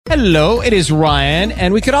Hello, it is Ryan,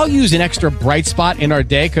 and we could all use an extra bright spot in our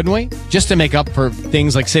day, couldn't we? Just to make up for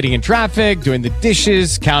things like sitting in traffic, doing the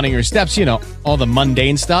dishes, counting your steps, all the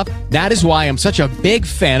mundane stuff. That is why I'm such a big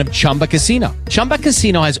fan of Chumba Casino. Chumba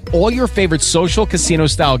Casino has all your favorite social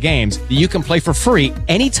casino-style games that you can play for free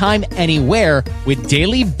anytime, anywhere with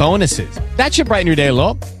daily bonuses. That should brighten your day a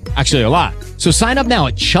little. Actually, a lot. So sign up now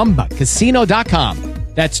at ChumbaCasino.com.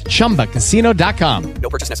 That's ChumbaCasino.com. No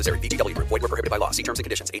purchase necessary. VGW Group. Void where prohibited by law. See terms and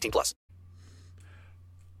conditions. 18+.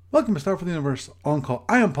 Welcome to Starfleet Universe On Call.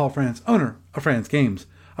 I am Paul France, owner of France Games,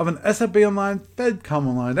 of an SFB Online, FedCom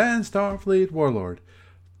Online, and Starfleet Warlord.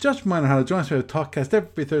 Just a reminder how to join us for a TalkCast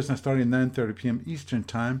every Thursday starting at 9:30 p.m. Eastern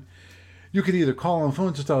Time. You can either call on the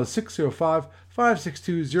phone, just dial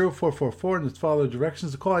 605-562-0444, and just follow the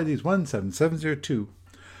directions. The call ID is 17702.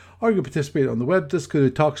 Or you can participate on the web. Just go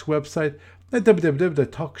to Talk's website at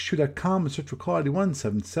www.talkshoe.com and search for call ID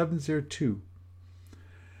 17702.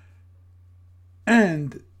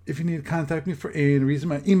 And if you need to contact me for any reason,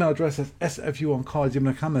 my email address is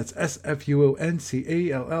sfuoncall@gmail.com. That's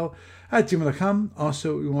sfuoncall@gmail.com.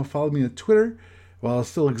 Also, you want to follow me on Twitter while it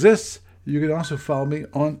still exists. You can also follow me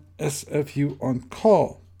on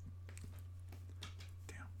sfuoncall.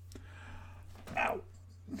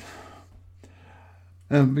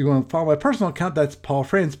 And you want to follow my personal account, that's Paul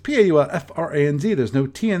Franz, Paulfranz. There's no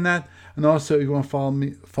T in that. And also, you want to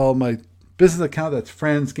follow my business account, that's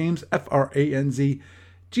Franz Games,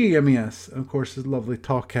 FranzGames. And of course, this lovely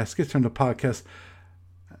TalkCast gets turned to podcast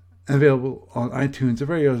and available on iTunes and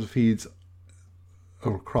various other feeds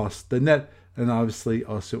across the net, and obviously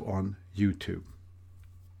also on YouTube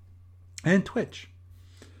and Twitch.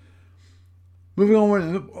 Moving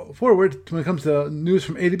on forward, when it comes to news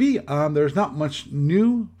from A to B, there's not much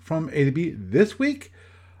new from A to B this week.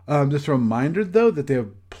 Just a reminder, though, that they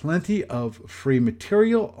have plenty of free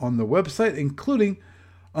material on the website, including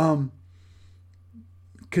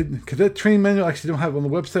Cadet Training Manual. Actually, don't have it on the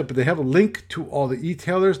website, but they have a link to all the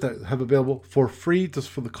e-tailers that have available for free, just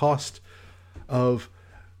for the cost of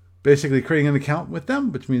basically creating an account with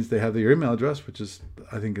them, which means they have your email address, which is,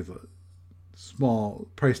 I think, is a small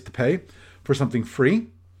price to pay for something free,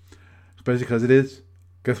 especially because it is,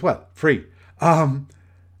 guess what, free. And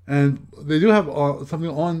they do have something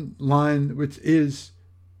online, which is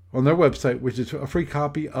on their website, which is a free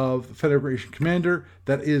copy of Federation Commander.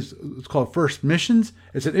 It's called First Missions.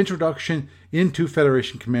 It's an introduction into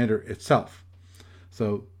Federation Commander itself.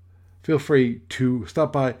 So feel free to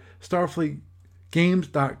stop by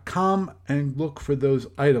starfleetgames.com and look for those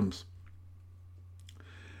items.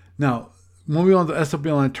 Now, moving on to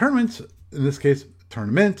SFB Online tournaments, in this case,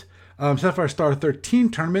 Sapphire Star 13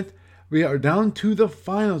 tournament, we are down to the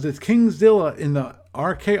finals. It's Kingzilla in the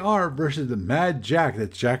RKR versus the Mad Jack,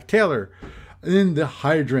 that's Jack Taylor, in the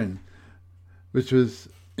Hydron, which was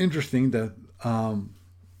interesting that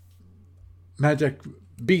Mad Jack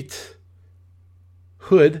beat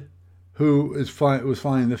Hood, who was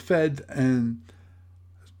flying the Fed, and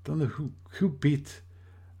I don't know who beat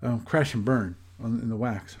Crash and Burn in the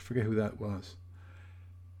Wax. I forget who that was.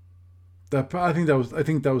 I think that was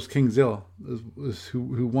Kingzilla was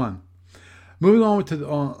who won. Moving on to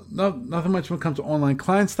nothing much when it comes to online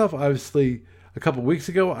client stuff. Obviously, a couple weeks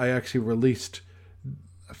ago, I actually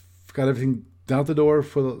got everything out the door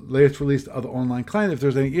for the latest release of the online client. If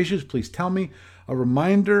there's any issues, please tell me. A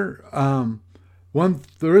reminder: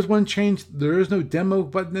 there is one change. There is no demo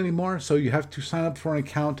button anymore, so you have to sign up for an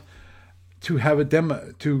account to have a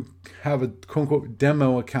demo, to have a quote unquote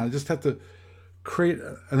demo account. You just have to create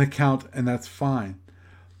an account, and that's fine.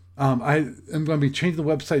 I am going to be changing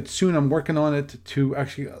the website soon. I'm working on it to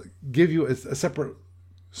actually give you a separate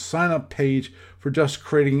sign-up page for just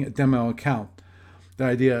creating a demo account. The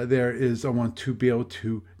idea there is I want to be able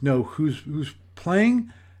to know who's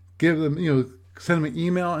playing, give them, send them an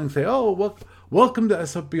email and say, "Oh, welcome to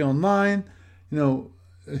SFB Online.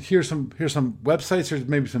 Here's some websites. Here's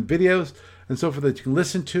maybe some videos and so forth that you can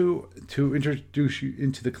listen to introduce you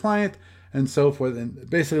into the client and so forth, and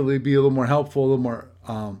basically be a little more helpful, a little more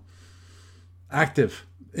active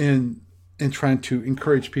in trying to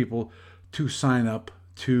encourage people to sign up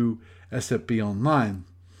to SFB Online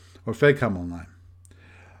or FedCom Online."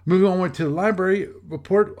 Moving on to the library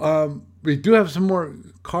report, we do have some more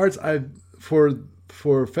cards for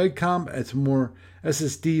FedCom and some more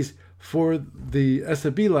SSDs for the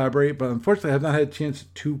SFB library, but unfortunately I have not had a chance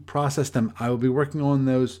to process them. I will be working on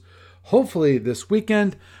those hopefully this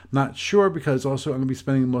weekend. Not sure, because also I'm going to be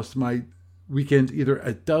spending most of my weekend either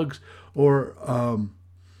at Doug's or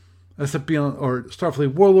SFB or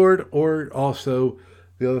Starfleet Warlord, or also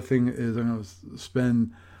the other thing is I'm going to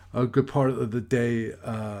spend a good part of the day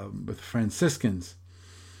with Franciscans.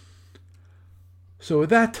 So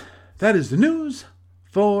with that, that is the news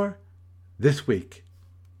for this week.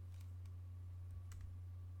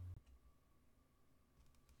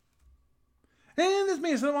 And this is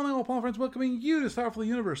me, the one and Paul Friends, welcoming you to Starfleet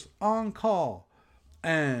Universe on call.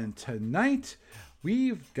 And tonight,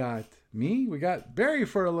 we've got me, we got Barry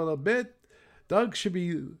for a little bit. Doug should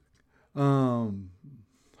be,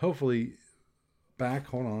 hopefully, back.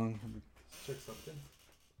 Hold on. Let me check something.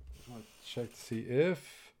 I want to check to see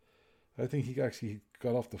if, I think he actually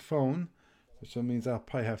got off the phone, which means I'll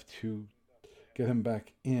probably have to get him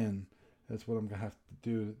back in. That's what I'm going to have to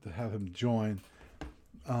do to have him join.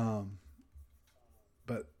 But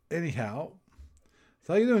anyhow,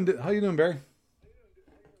 so how you doing? How you doing, Barry?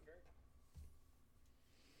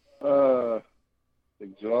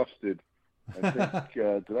 Exhausted. I think.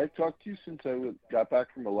 Did I talk to you since I got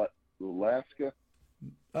back from Alaska?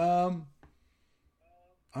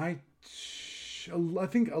 I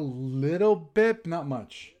think a little bit, not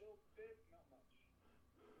much.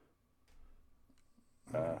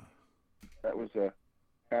 That was a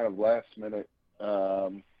kind of last minute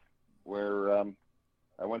where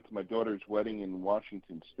I went to my daughter's wedding in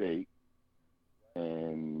Washington State,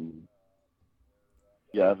 and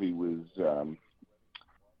Gavi was,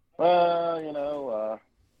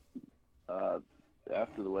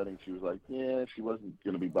 after the wedding, she was like, yeah, she wasn't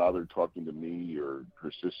going to be bothered talking to me or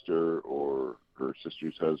her sister or her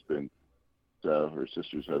sister's husband. So her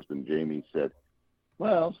sister's husband, Jamie, said,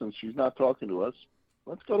 well, since she's not talking to us,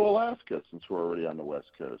 let's go to Alaska since we're already on the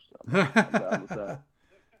West Coast. I'm down with that.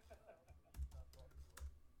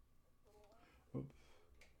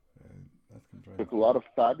 Took a lot of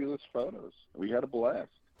fabulous photos. We had a blast.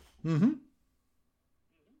 Mm-hmm.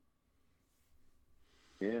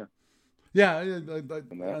 Yeah. Yeah, I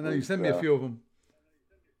know you sent me a few of them.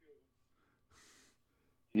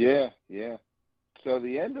 Yeah. So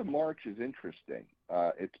the end of March is interesting.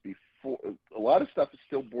 It's before a lot of stuff is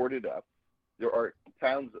still boarded up. There are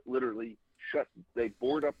towns that literally they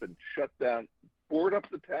board up and shut down, board up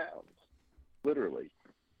the towns, literally,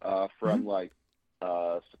 from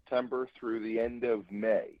September through the end of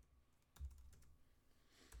May.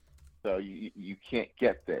 So you can't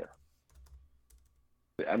get there.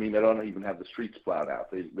 I mean, they don't even have the streets plowed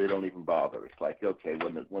out. They don't even bother. It's like, okay,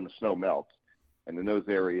 when the snow melts, and in those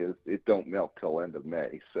areas, it don't melt till end of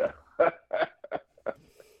May. So,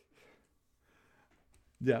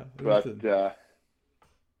 yeah. But the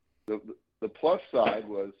plus side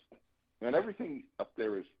was, and everything up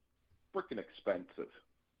there is freaking expensive.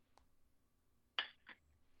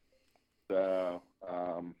 So,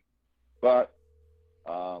 but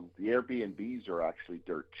the Airbnbs are actually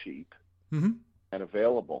dirt cheap. Mm-hmm. And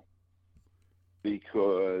available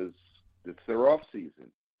because it's their off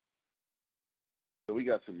season. So we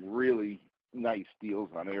got some really nice deals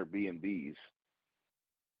on Airbnbs.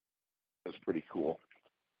 That's pretty cool.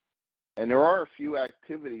 And there are a few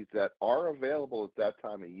activities that are available at that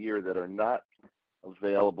time of year that are not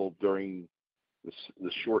available during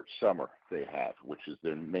the short summer they have, which is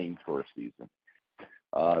their main tourist season.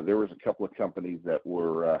 There was a couple of companies that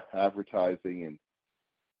were advertising,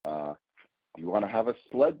 and you want to have a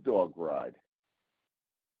sled dog ride.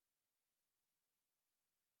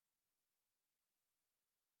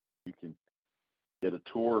 You can get a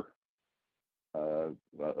tour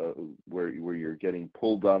where you're getting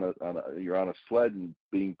pulled you're on a sled and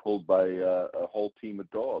being pulled by a whole team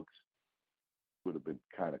of dogs. Would have been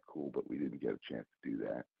kind of cool, but we didn't get a chance to do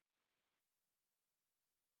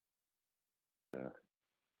that.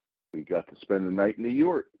 We got to spend the night in New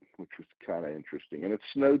York, which was kind of interesting, and it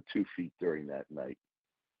snowed 2 feet during that night.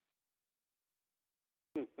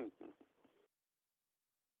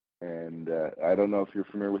 And I don't know if you're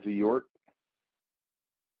familiar with New York.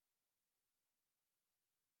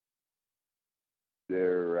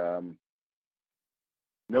 There,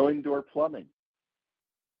 no indoor plumbing.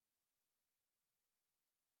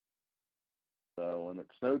 So when it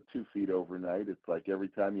snowed 2 feet overnight, it's like every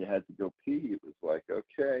time you had to go pee, it was like,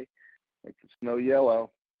 okay, it could snow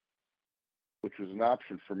yellow, which was an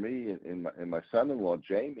option for me and my son-in-law,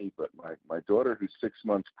 Jamie, but my daughter, who's 6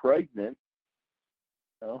 months pregnant,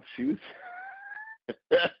 she was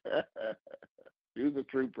she was a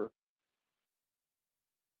trooper.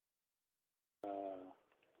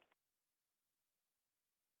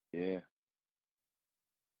 Yeah.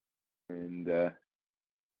 And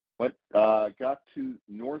got to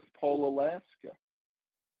North Pole, Alaska.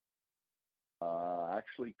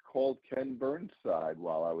 Actually called Ken Burnside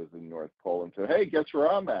while I was in North Pole and said, hey, guess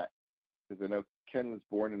where I'm at? Because I know Ken was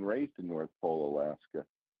born and raised in North Pole, Alaska.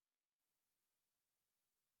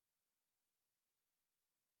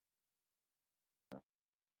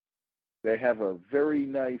 They have a very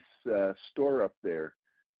nice store up there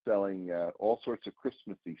selling all sorts of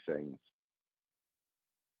Christmassy things.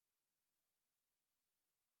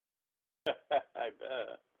 I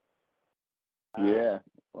bet. Yeah.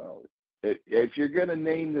 Well, if you're going to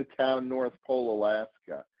name the town North Pole,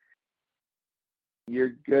 Alaska,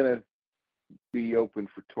 you're going to be open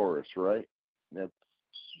for tourists, right? That's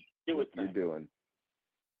what you're doing.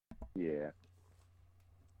 Yeah.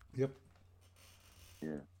 Yep.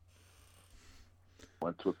 Yeah.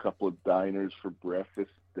 Went to a couple of diners for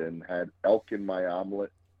breakfast and had elk in my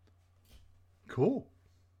omelet. Cool.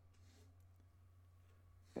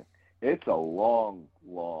 It's a long,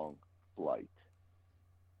 long flight.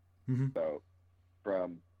 Mm-hmm. So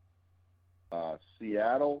from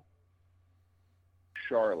Seattle,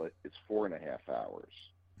 Charlotte is 4.5 hours.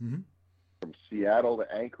 Mm-hmm. From Seattle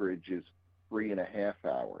to Anchorage is 3.5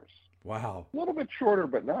 hours. Wow. A little bit shorter,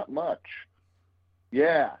 but not much.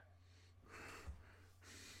 Yeah.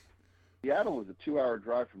 Seattle was a 2-hour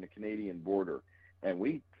drive from the Canadian border, and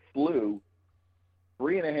we flew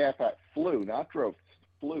 3.5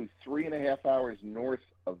 hours north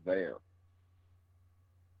of there.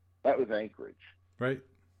 That was Anchorage. Right.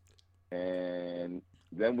 And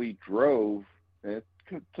then we drove, and it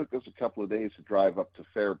took us a couple of days to drive up to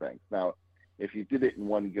Fairbanks. Now, if you did it in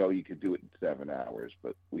one go, you could do it in 7 hours,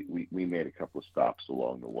 but we made a couple of stops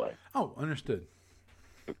along the way. Oh, understood.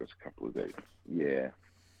 Took us a couple of days. Yeah.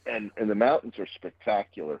 And the mountains are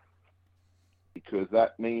spectacular because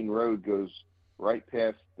that main road goes right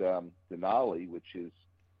past Denali, which is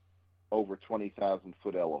over 20,000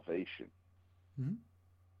 foot elevation. Mm-hmm.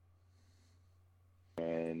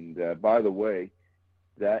 And by the way,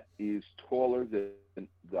 that is taller than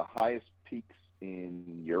the highest peaks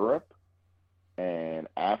in Europe and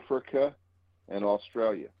Africa and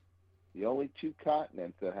Australia. The only two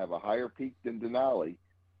continents that have a higher peak than Denali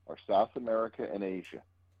are South America and Asia.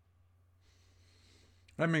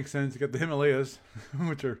 That makes sense. You got the Himalayas,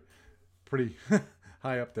 which are pretty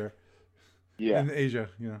high up there. Yeah. In Asia,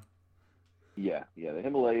 Yeah, the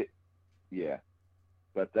Himalaya. Yeah.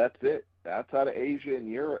 But that's it. Outside of Asia and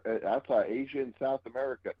Europe, outside Asia and South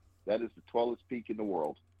America, that is the tallest peak in the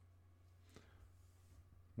world.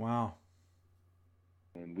 Wow.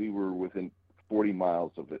 And we were within 40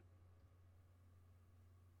 miles of it.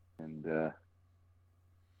 And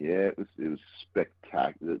yeah, it was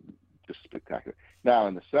spectacular, just spectacular. Now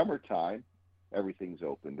in the summertime, everything's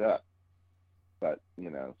opened up, but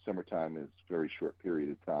summertime is a very short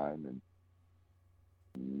period of time, and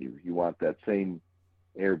you want that same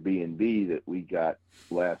Airbnb that we got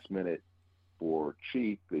last minute for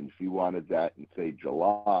cheap, and if you wanted that in say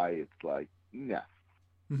July, it's like nah.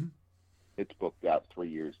 Mm-hmm. It's booked out 3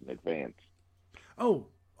 years in advance. Oh,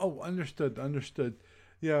 understood.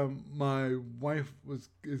 Yeah, my wife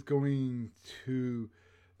is going to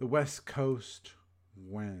the West Coast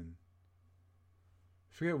when?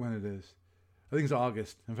 I forget when it is. I think it's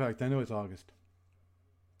August. In fact, I know it's August.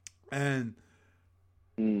 And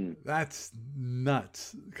that's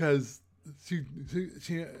nuts because she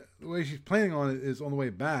the way she's planning on it is on the way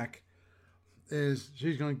back is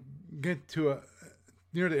she's going to get to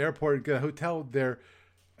near the airport, get a hotel there,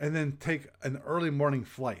 and then take an early morning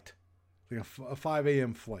flight, like a 5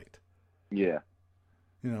 a.m. flight. Yeah.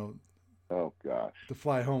 Oh gosh. To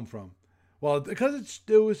fly home from. Well, because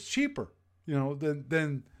it was cheaper,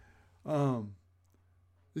 than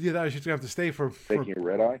yeah, she's gonna have to stay for taking a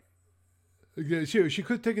red eye. Yeah, she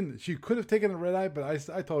could have taken a red eye, but I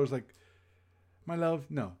told her, I was like, my love,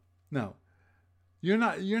 no, you're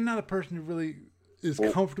not a person who really is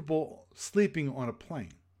comfortable sleeping on a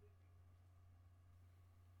plane.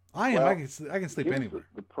 I am. I can sleep anywhere.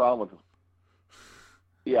 The problem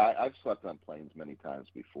with, I've slept on planes many times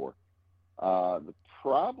before. The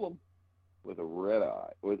problem with a red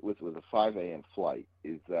eye, with a 5 a.m. flight,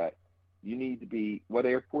 is that you need to be. What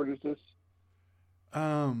airport is this?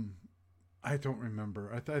 I don't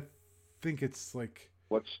remember. I think it's like.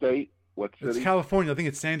 What state? What city? It's California. I think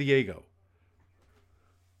it's San Diego.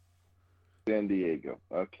 San Diego.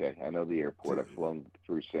 Okay, I know the airport. I've flown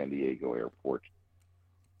through San Diego Airport.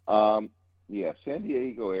 San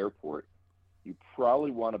Diego Airport. You probably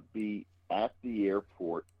want to be at the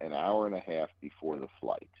airport an hour and a half before the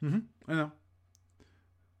flight. Mm-hmm. I know.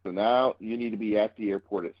 So now you need to be at the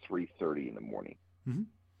airport at 3:30 in the morning, mm-hmm.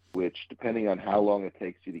 which, depending on how long it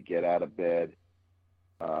takes you to get out of bed,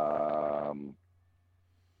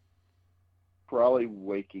 probably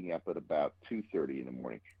waking up at about 2:30 in the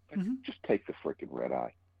morning. Mm-hmm. Just take the frickin' red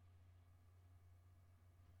eye.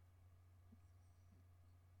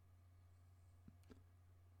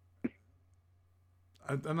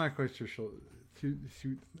 I'm not quite sure.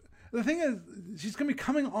 the thing is, she's going to be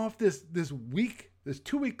coming off this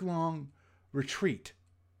 2-week long retreat,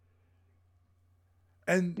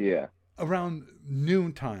 and Yeah. around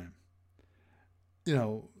noontime,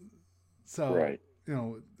 so Right.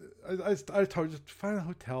 I told her, just find a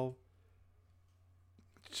hotel,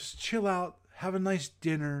 just chill out, have a nice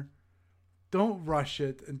dinner, don't rush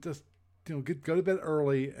it, and just go to bed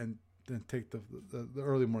early, and then take the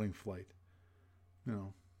early morning flight.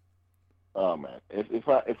 Oh man,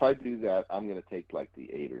 if I do that, I'm gonna take like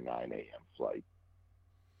the 8 or 9 a.m. flight.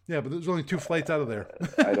 Yeah, but there's only 2 flights out of there.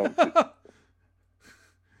 I don't.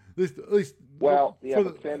 at least. Well, yeah, for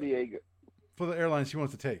but San Diego. for the airline she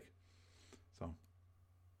wants to take. So.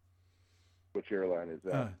 Which airline is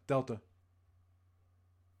that? Delta.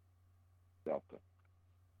 Delta.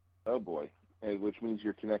 Oh boy, and which means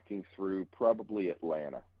you're connecting through probably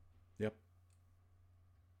Atlanta. Yep.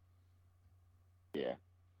 Yeah.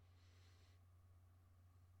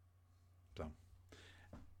 So.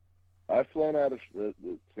 I've flown out of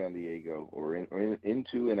San Diego or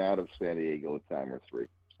into and out of San Diego a time or 3.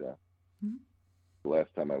 So the last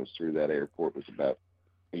time I was through that airport was about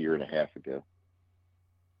a year and a half ago.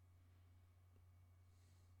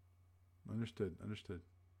 Understood.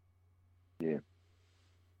 Yeah.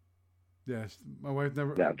 Yes, my wife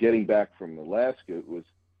never. Now getting back from Alaska, it was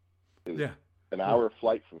Yeah. an hour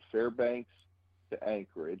flight from Fairbanks to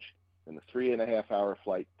Anchorage, and a 3.5-hour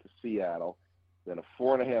flight to Seattle, then a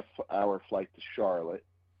 4.5-hour flight to Charlotte,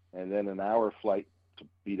 and then an hour flight to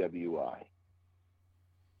BWI.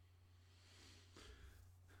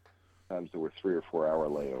 Sometimes there were 3 or 4 hour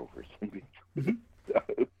layovers in between. So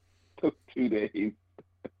it took 2 days.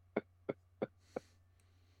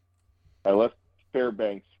 I left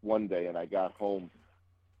Fairbanks one day and I got home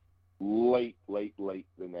late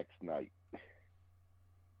the next night.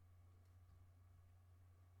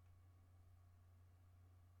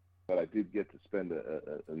 But I did get to spend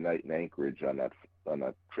a night in Anchorage on that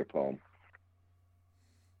trip home.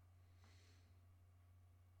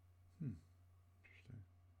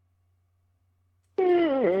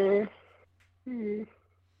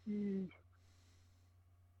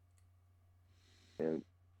 And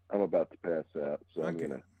I'm about to pass out, so I'm Okay.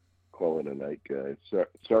 gonna call it a night, guys.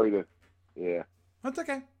 Sorry to, yeah. That's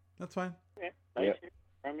okay. That's fine. Yeah, thank you.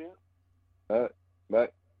 From you.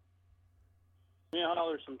 But Yeah,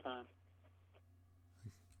 holler sometime.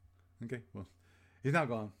 Okay. Well, he's not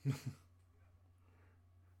gone.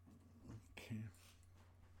 Okay.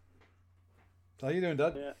 So how you doing,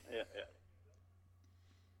 Doug? Yeah.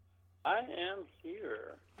 I am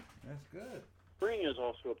here. That's good. Spring is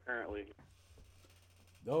also apparently.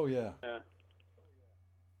 Oh yeah.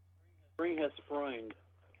 Spring has sprung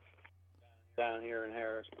down here in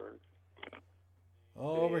Harrisburg.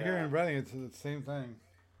 Oh, over here in Reading, it's the same thing.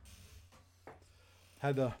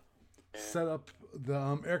 Had to set up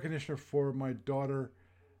the air conditioner for my daughter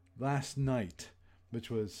last night, which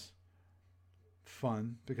was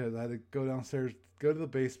fun because I had to go downstairs, go to the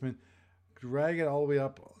basement, drag it all the way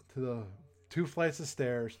up to the 2 flights of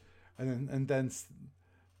stairs, and then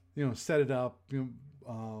set it up.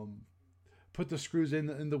 Put the screws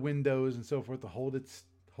in the windows and so forth to hold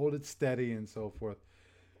it steady and so forth.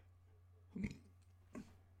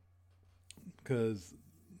 Because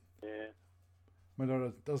my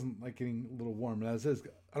daughter doesn't like getting a little warm. And as is,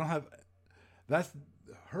 I don't have. That's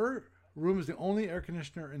her room is the only air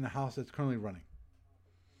conditioner in the house that's currently running.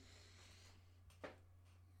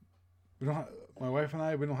 We don't have, my wife and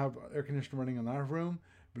I, we don't have air conditioner running in our room.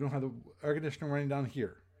 We don't have the air conditioner running down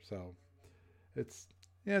here. So it's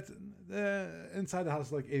inside the house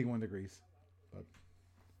is like 81 degrees, but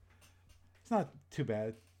it's not too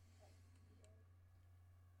bad.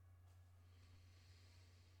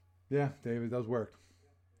 Yeah, David, it does work.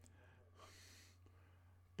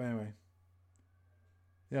 But anyway,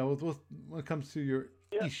 yeah, when it comes to your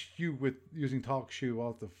issue with using TalkShoe,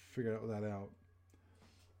 I'll have to figure that out.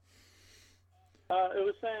 It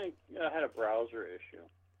was saying I had a browser issue.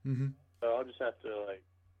 Mm-hmm. So I'll just have to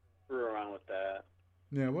screw around with that.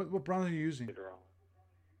 Yeah, what browser are you using? Get around.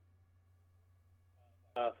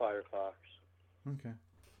 Firefox. Okay.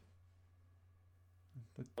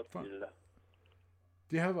 That's Let's fun. get it out.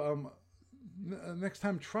 Do you have next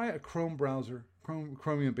time try a Chrome browser,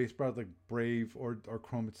 Chromium-based browser like Brave or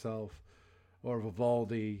Chrome itself, or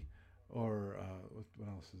Vivaldi, or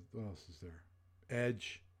what else is there?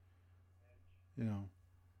 Edge.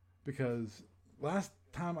 Because last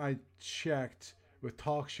time I checked with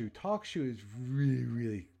TalkShoe is really,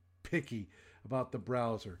 really picky about the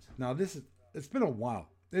browser. Now it's been a while.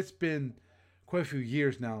 It's been quite a few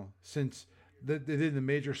years now since they did the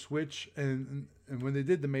major switch, and when they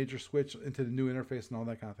did the major switch into the new interface and all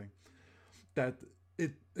that kind of thing, that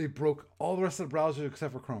it broke all the rest of the browsers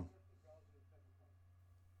except for Chrome.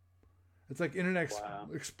 It's like Internet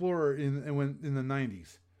Explorer in the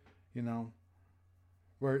 90s, you know,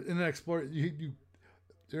 where Internet Explorer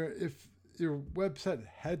if your website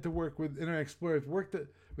had to work with Internet Explorer, if it worked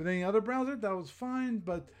with any other browser, that was fine,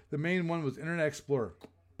 but the main one was Internet Explorer.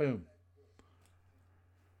 Boom.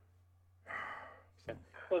 So.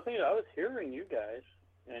 Well, the thing is, I was hearing you guys,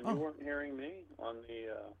 and you weren't hearing me on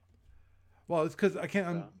the. Well, it's because I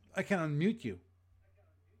can't unmute you.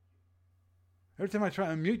 Every time I try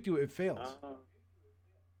to unmute you, it fails.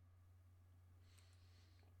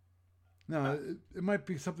 Now, it might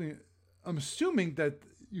be something. I'm assuming that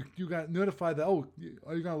you got notified that are you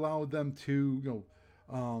going to allow them to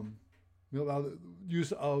allow the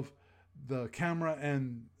use of the camera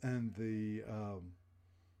and the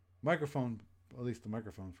microphone, at least the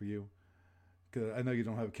microphone for you, because I know you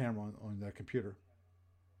don't have a camera on that computer.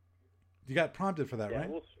 You got prompted for that, right? Yeah,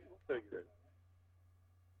 we'll figure it.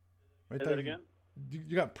 Right. Say that again?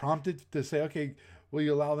 You got prompted to say, okay, will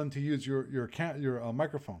you allow them to use your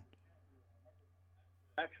microphone?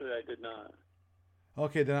 Actually, I did not.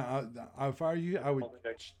 Okay, then if I were you, I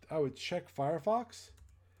would check Firefox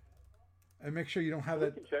and make sure you don't have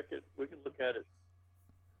that. We can check it. We can look at it.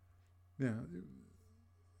 Yeah.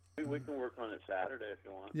 We can work on it Saturday if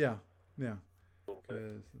you want. Yeah. Because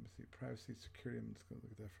let me see, privacy, security. I'm just going to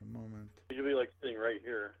look at that for a moment. You'll be like sitting right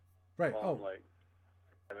here. Right. While I'm like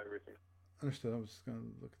have everything. Understood. I was just going to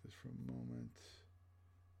look at this for a moment.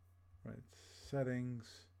 Right. Settings.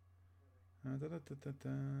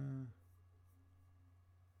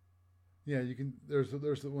 Yeah, you can. There's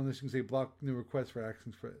the one that you can say block new requests for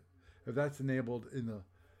actions for. If that's enabled in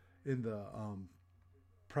the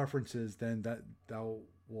preferences, then that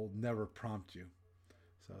will never prompt you.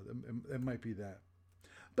 So it might be that.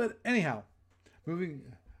 But anyhow,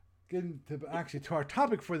 getting to our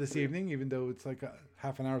topic for this evening, even though it's like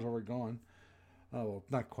half an hour's already gone. Oh, well,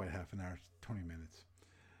 not quite half an hour, it's 20 minutes.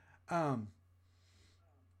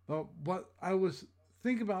 Well, what I was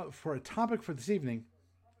thinking about for a topic for this evening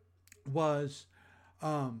was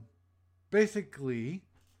basically,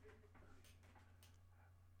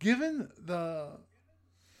 given the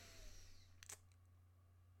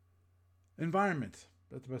environment,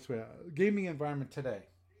 that's the best way, gaming environment today,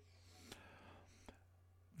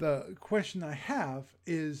 the question I have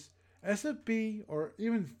is, SFB or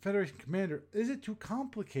even Federation Commander, is it too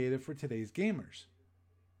complicated for today's gamers?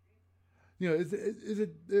 You know, is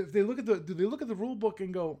it if they look at do they look at the rule book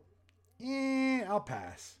and go, I'll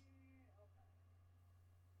pass.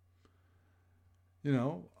 You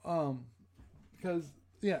know, because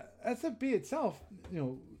SFB itself, you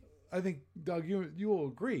know, I think Doug, you will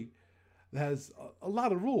agree, has a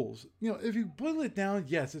lot of rules. You know, if you boil it down,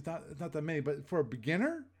 yes, it's not that many, but for a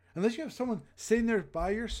beginner, unless you have someone sitting there by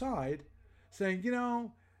your side, saying, you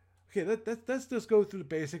know, okay, let's just go through the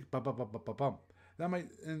basics, that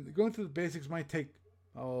might, and going through the basics might take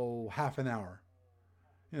half an hour,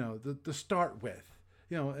 you know, to start with,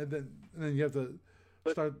 you know, and then you have to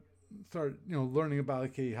start you know, learning about,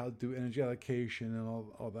 okay, how to do energy allocation and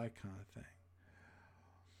all that kind of thing.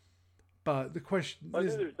 But the question I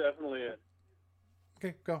is, think there's definitely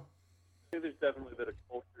okay, go. I think there's definitely a bit of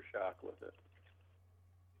culture shock with it.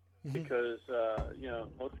 Because, you know,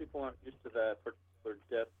 most people aren't used to that particular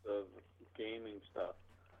depth of gaming stuff.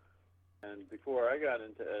 And before I got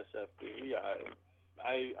into SFB,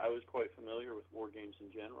 I was quite familiar with war games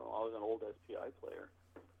in general. I was an old SPI player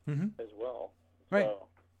as well. Right. So,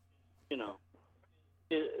 you know,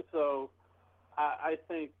 so I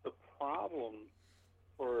think the problem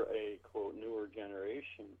for a, quote, newer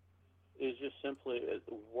generation is just simply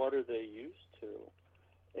what are they used to?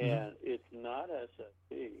 And it's not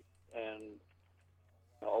SFB. And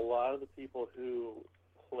a lot of the people who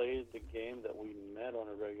played the game that we met on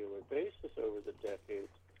a regular basis over the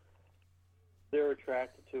decades, they're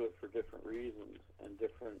attracted to it for different reasons and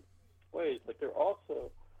different ways. But there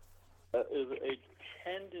also is a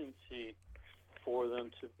tendency for them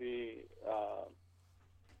to be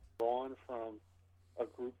drawn from a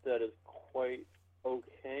group that is quite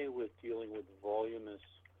okay with dealing with voluminous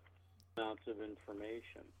amounts of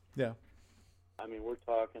information. Yeah. I mean, we're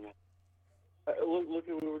talking. Look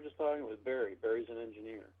at what we were just talking with Barry. Barry's an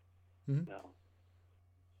engineer, you know,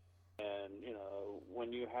 and you know,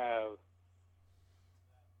 when you have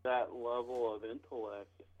that level of intellect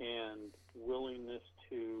and willingness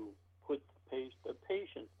to put the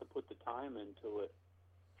patience to put the time into it,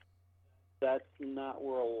 that's not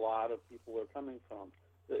where a lot of people are coming from.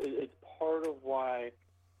 It's part of why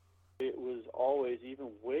it was always,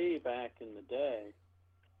 even way back in the day,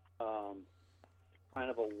 kind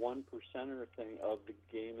of a one percenter thing of the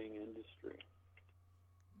gaming industry.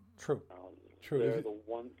 True. True. They're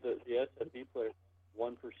the SFB players,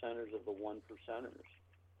 one percenters of the one percenters.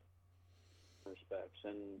 In respects,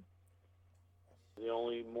 and the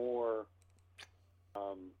only more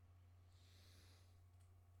 1%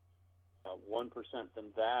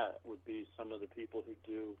 than that would be some of the people who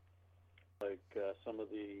do like some of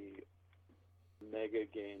the mega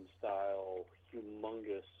game style,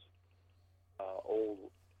 humongous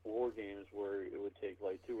old war games where it would take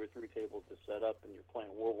like 2 or 3 tables to set up, and you're playing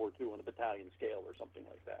World War II on a battalion scale or something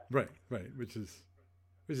like that. Right, which is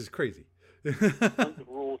crazy. Tons of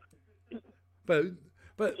rules, but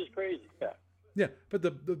which is crazy. Yeah. Yeah, but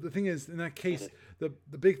the thing is, in that case, the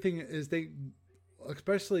big thing is they,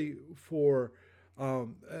 especially for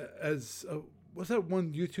what's that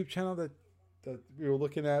one YouTube channel that we were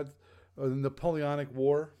looking at, the Napoleonic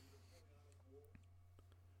War.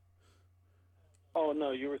 Oh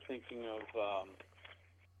no, you were thinking of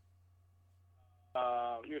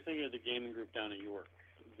the gaming group down in York,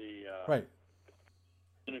 the right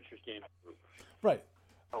miniatures gaming group. Right.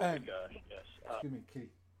 Oh my gosh, yes. Excuse me,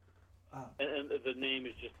 Kate. And the name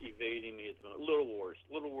is just evading me at the moment.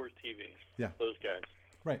 Little Wars TV. Yeah. Those guys.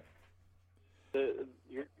 Right.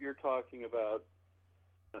 You're talking about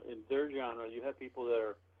in their genre. You have people that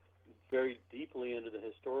are very deeply into the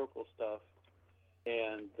historical stuff,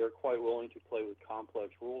 and they're quite willing to play with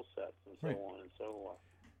complex rule sets and so on and so on.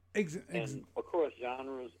 And of course,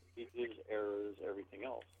 genres, ages, eras, everything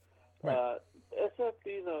else. Right.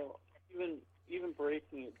 SFB though, even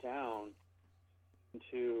breaking it down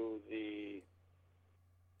into the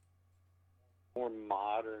more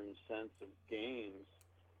modern sense of games,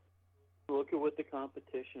 look at what the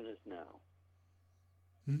competition is now.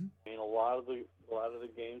 Mm-hmm. I mean, a lot of the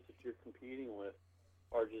games that you're competing with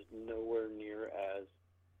are just nowhere near as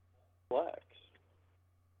complex.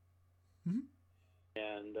 Mm-hmm.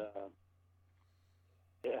 And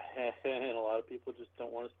and a lot of people just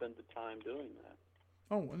don't want to spend the time doing that.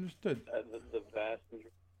 Oh, understood. The vast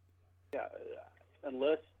majority,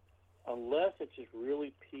 unless it just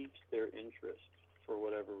really piques their interest for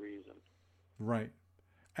whatever reason. Right,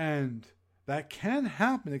 and that can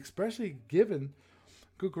happen, especially given.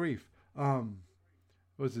 Good grief.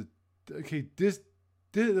 Was it okay? Does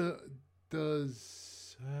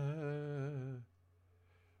I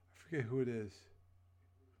forget who it is.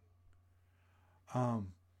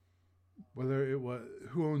 Whether it was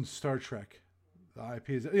who owns Star Trek, the IP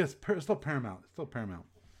is yes, it's still Paramount. It's still Paramount.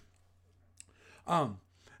 And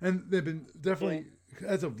they've been definitely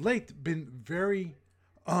as of late been very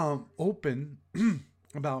open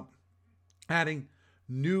about adding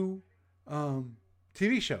new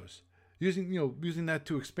TV shows, using that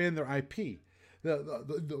to expand their IP,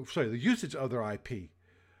 the usage of their IP,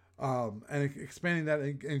 and expanding that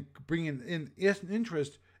and bringing in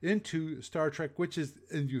interest into Star Trek, which is,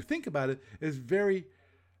 and you think about it, is a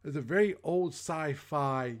very old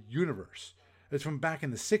sci-fi universe. It's from back in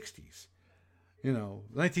the 60s,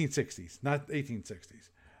 1960s, not 1860s. It's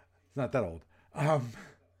not that old.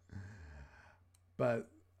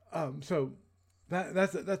 So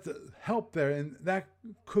that's a help there, and that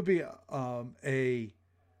could be a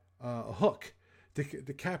hook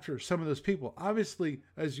to capture some of those people. Obviously,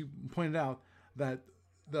 as you pointed out, that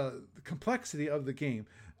the complexity of the game,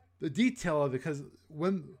 the detail of it, because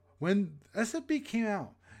when SFB came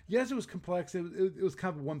out, yes, it was complex. It was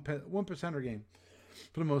kind of a one percenter game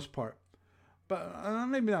for the most part, but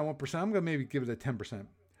maybe not 1%. I'm gonna maybe give it a 10%.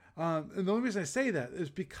 And the only reason I say that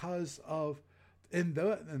is because of in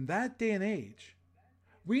that day and age,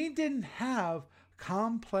 we didn't have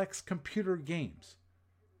complex computer games.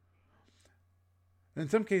 In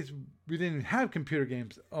some cases, we didn't have computer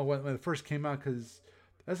games when it first came out, because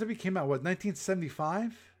SFB came out,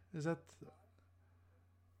 1975? Is that... It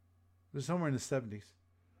was somewhere in the 70s.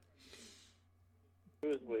 It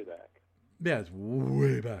was way back. Yeah, it's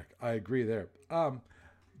way back. I agree there.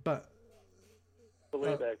 But...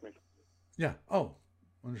 way back. Yeah. Oh,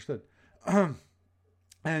 understood.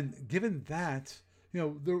 And given that... there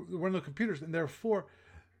were no computers, and therefore,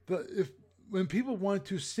 when people wanted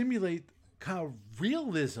to simulate kind of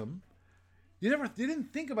realism, you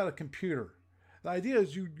didn't think about a computer. The idea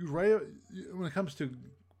is you write, when it comes to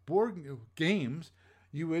board games,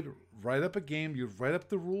 you would write up a game, you'd write up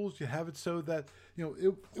the rules, you have it so that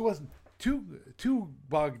it wasn't too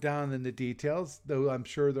bogged down in the details. Though I'm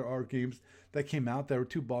sure there are games that came out that were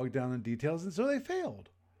too bogged down in details, and so they failed.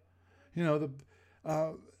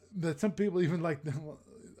 That some people even like.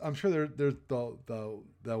 I'm sure there's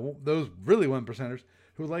those really 1%ers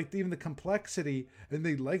who liked even the complexity, and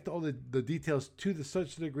they liked all the details to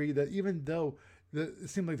such a degree that even though it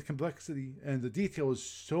seemed like the complexity and the detail was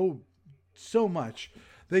so much,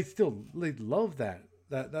 they loved that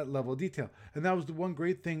level of detail. And that was the one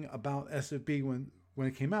great thing about SFB when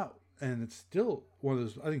it came out, and it's still one of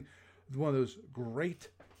those, I think, one of those great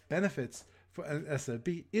benefits for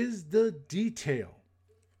SFB is the detail.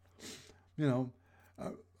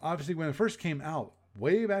 Obviously when it first came out,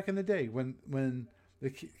 way back in the day, when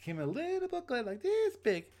it came in a little booklet like this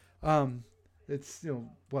big, it's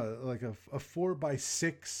like a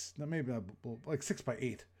 4x6, no, maybe not, like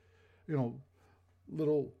 6x8,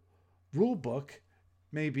 little rule book,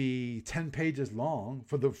 maybe 10 pages long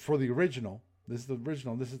for the original. This is the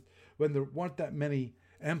original. This is when there weren't that many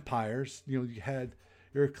empires. You had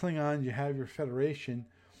your Klingon, you have your Federation,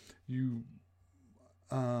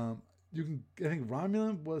 I think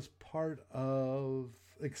Romulan was part of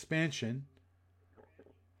expansion.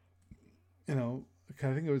 I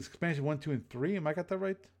think it was expansion 1, 2, and 3. Am I got that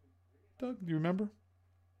right, Doug? Do you remember?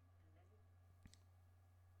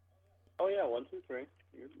 Oh yeah, 1, 2, 3.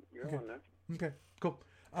 You're okay. on there. Okay, cool.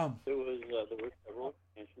 There were several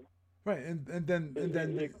expansions. Right, and then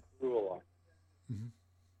they grew a lot. Mm-hmm.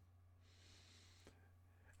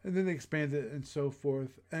 And then they expanded and so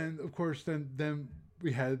forth, and of course then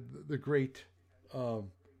we had the great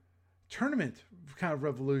tournament kind of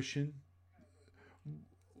revolution,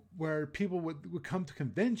 where people would come to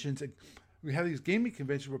conventions, and we had these gaming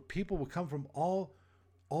conventions where people would come from all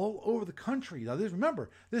over the country. Now, remember,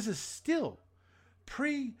 this is still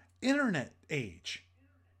pre-internet age,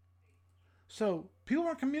 so people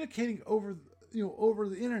are communicating over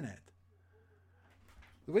the internet.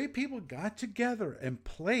 The way people got together and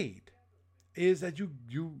played is that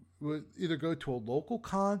you would either go to a local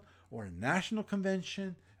con or a national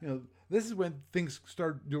convention. This is when things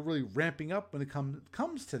start really ramping up when it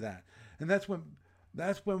comes to that, and that's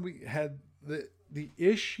when we had the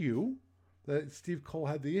issue that Steve Cole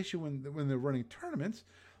had the issue when they're running tournaments.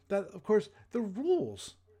 That of course the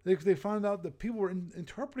rules they found out that people were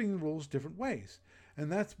interpreting the rules different ways,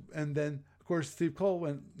 and then of course Steve Cole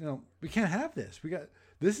went, we can't have this.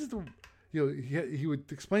 This is the he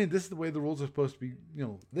would explain, this is the way the rules are supposed to be.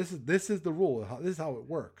 This is the rule. This is how it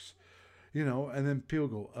works. And then people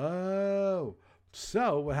go, oh.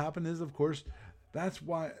 So what happened is, of course, that's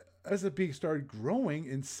why SFB started growing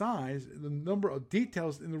in size, the number of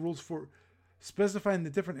details in the rules for specifying the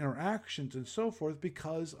different interactions and so forth,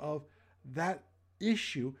 because of that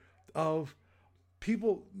issue of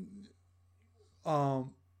people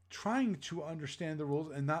trying to understand the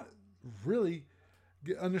rules and not really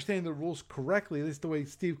understanding the rules correctly. At least the way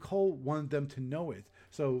Steve Cole wanted them to know it.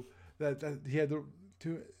 So that he had to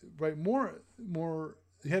write more.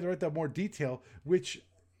 He had to write that more detail, which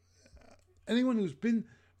anyone who's been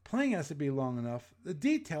playing SFB long enough, the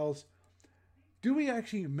details. Do we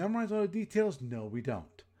actually memorize all the details? No, we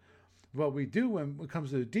don't. What we do when it comes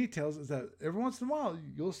to the details is that every once in a while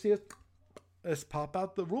you'll see us pop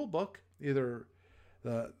out the rule book, either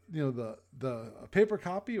the paper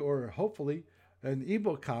copy or hopefully an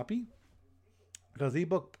ebook copy, because the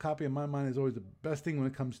ebook copy in my mind is always the best thing when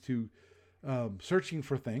it comes to searching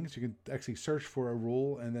for things. You can actually search for a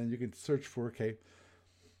rule, and then you can search for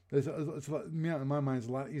it's a lot, in my mind, it's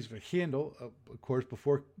a lot easier to handle. Of course,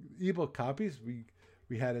 before ebook copies,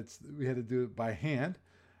 we had to do it by hand,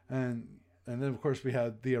 and then of course we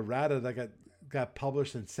had the errata that got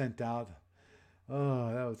published and sent out.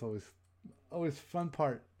 Oh, that was always fun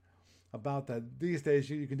part about that. These days,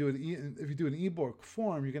 you can do it if you do an ebook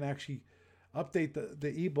form, you can actually update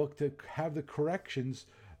the ebook to have the corrections,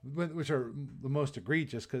 which are the most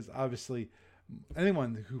egregious, because obviously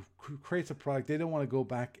anyone who creates a product, they don't want to go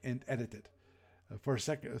back and edit it for a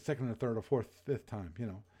second or third or fourth, fifth time,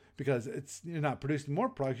 because you're not producing more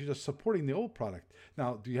products, you're just supporting the old product.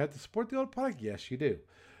 Now, do you have to support the old product? Yes, you do.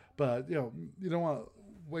 But you don't want to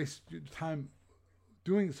waste your time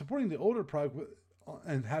supporting the older product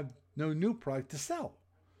and have no new product to sell.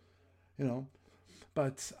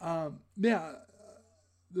 But that's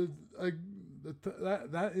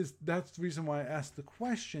the reason why I asked the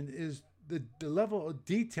question, is the level of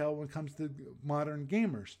detail when it comes to modern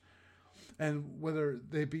gamers, and whether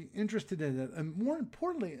they'd be interested in it. And more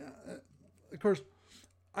importantly, of course,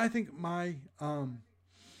 I think my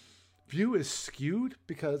view is skewed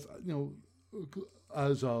because,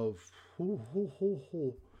 as of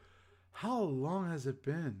how long has it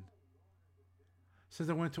been since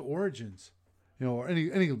I went to Origins, or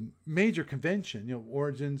any major convention,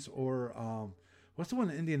 Origins or what's the one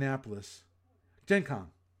in Indianapolis, Gen Con.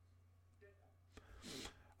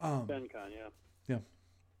 Gen Con, yeah. Yeah.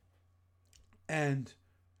 And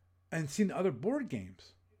and seen other board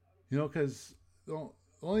games, because the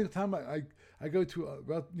only time I go to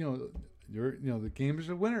the gamers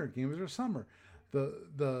are winter, gamers are summer,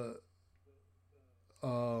 the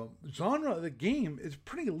genre of the game is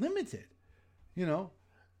pretty limited.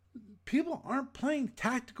 People aren't playing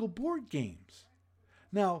tactical board games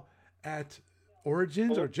now at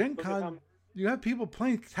Origins or Gen Con. You have people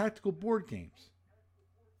playing tactical board games.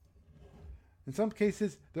 In some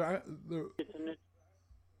cases, they're It's a niche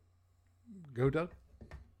go, Doug.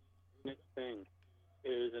 thing. It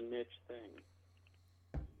is a niche thing.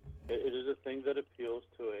 It is a thing that appeals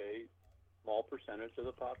to a small percentage of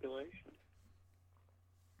the population.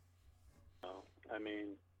 I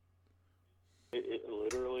mean, it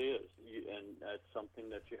literally is, and that's something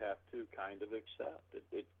that you have to kind of accept.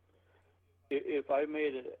 If I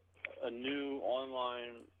made a new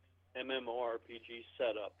online MMORPG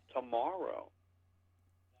setup tomorrow,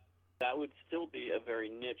 that would still be a very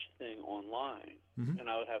niche thing online, and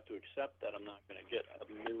I would have to accept that. I'm not going to get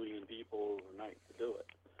 1 million people overnight to do it.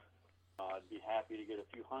 I'd be happy to get a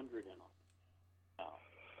few hundred in them.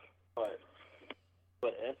 But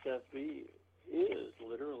SFB is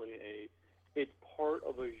literally it's part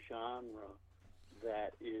of a genre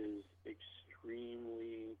that is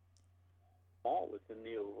extremely small within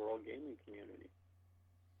the overall gaming community.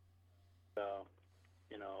 So,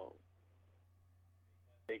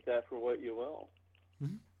 take that for what you will.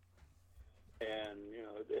 And,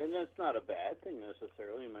 and that's not a bad thing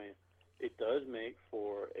necessarily. I mean, it does make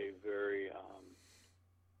for a very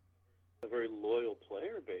loyal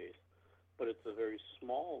player base, but it's a very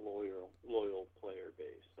small loyal player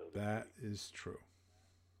base. So that is true.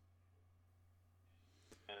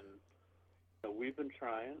 And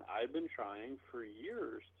I've been trying for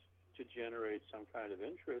years to generate some kind of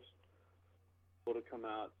interest, to come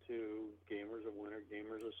out to Gamers of Winter,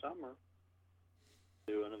 Gamers of Summer,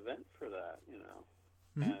 do an event for that,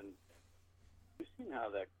 And we've seen how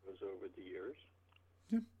that goes over the years.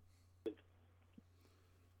 Yep.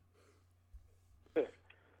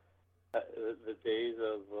 The days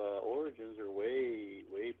of Origins are way,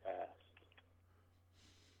 way past.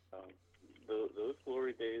 Those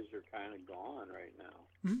glory days are kind of gone right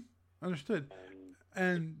now. Understood.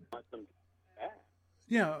 And want them to be back.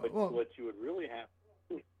 Yeah. But what you would really have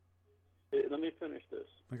to do, let me finish this.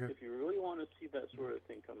 Okay. If you really want to see that sort of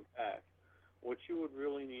thing come back, what you would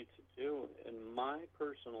really need to do, in my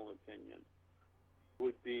personal opinion,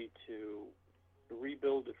 would be to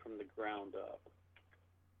rebuild it from the ground up.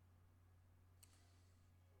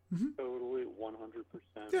 Totally,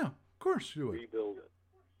 100%. Yeah, of course you would. Rebuild it.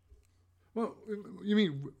 Well, you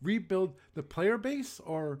mean rebuild the player base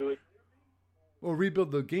or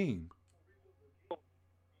rebuild the game?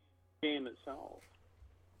 Game itself.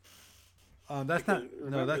 That's Because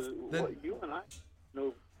not. No, that's. what you and I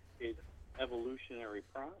know is evolutionary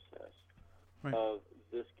process Right. of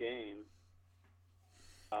this game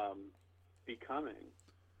becoming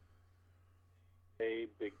a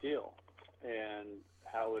big deal, and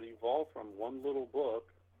how it evolved from one little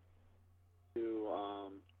book to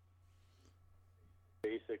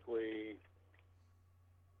basically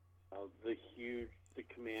the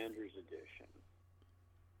Commander's Edition.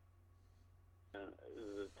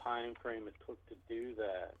 The time frame it took to do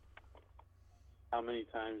that. How many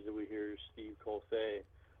times do we hear Steve Cole say,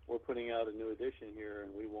 "We're putting out a new edition here,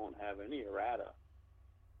 and we won't have any errata"?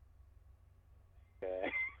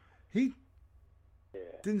 Okay. He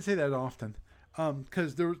didn't say that often,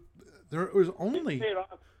 because there was only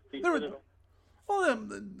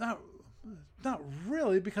not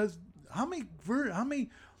really, because how many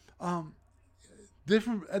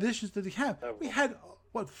different editions did he have? We had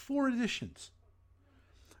 4 editions.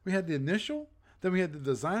 We had the initial, then we had the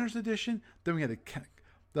Designer's Edition, then we had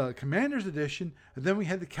the Commander's Edition, and then we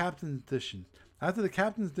had the Captain's Edition. After the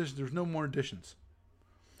Captain's Edition, there's no more editions.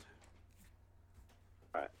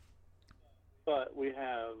 Right. But we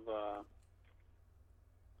have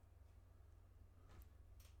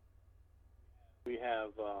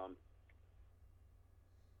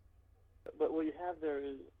but what you have there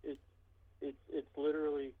is it's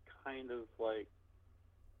literally kind of like,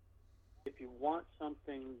 if you want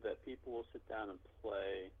something that people will sit down and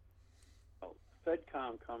play,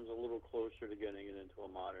 FedCom comes a little closer to getting it into a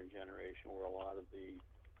modern generation where a lot of the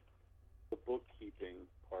bookkeeping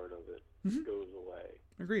part of it goes away.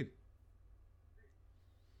 Agreed.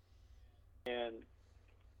 And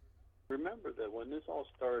remember that when this all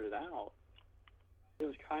started out, it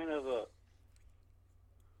was kind of a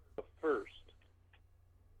first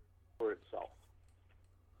for itself.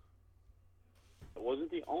 It wasn't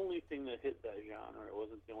the only thing that hit that genre. It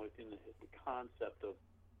wasn't the only thing that hit the concept of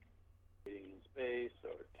in space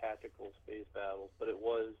or tactical space battles, but it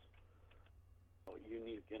was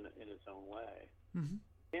unique in its own way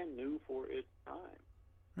and new for its time.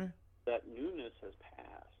 Right. That newness has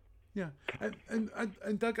passed. Yeah, and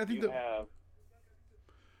Doug, I think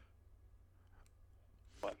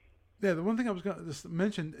the one thing I was going to just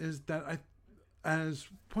mention is that as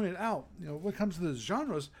pointed out, when it comes to the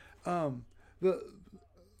genres, when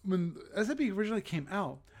SAP originally came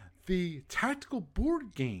out, the tactical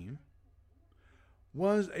board game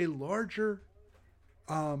was a larger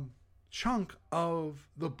chunk of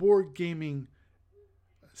the board gaming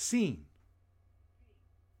scene.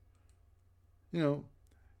 You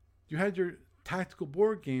had your tactical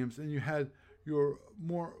board games, and you had your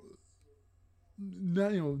more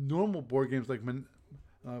normal board games like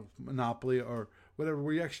Monopoly or whatever,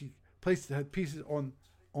 where you actually had pieces on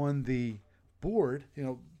the board.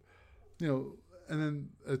 And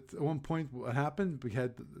then at one point, what happened? We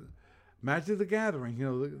had Magic the Gathering.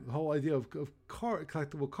 The whole idea of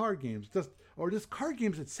collectible card games, just card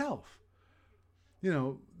games itself.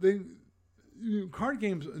 Card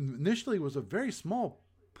games initially was a very small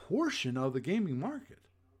portion of the gaming market.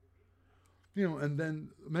 And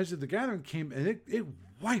then Magic the Gathering came, and it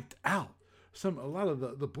wiped out a lot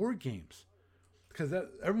of the board games, because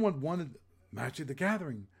everyone wanted Magic the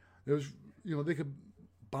Gathering. It was they could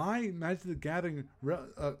buy Magic the Gathering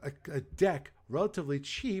a deck relatively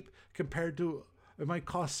cheap compared to it might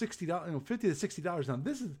cost $60, $50 to $60. Now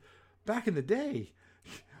this is back in the day,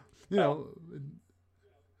 The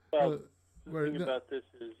thing about this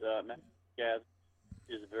is Magic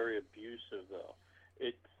is very abusive, though.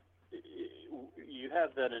 You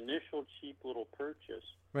have that initial cheap little purchase,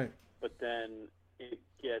 right? But then it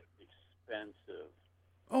gets expensive.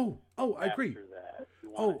 I agree. That,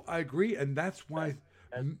 I agree, and that's why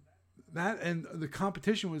that and the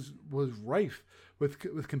competition was rife with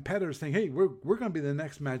competitors saying, "Hey, we're going to be the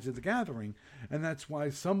next Magic the Gathering," and that's why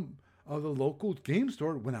some of the local game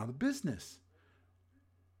store went out of business.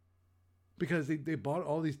 Because they bought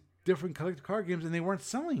all these different collector card games and they weren't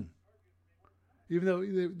selling. Even though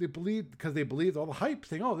they believed all the hype,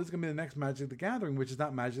 saying, "Oh, this is going to be the next Magic the Gathering," which is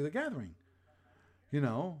not Magic the Gathering.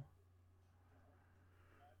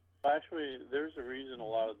 Actually, there's a reason a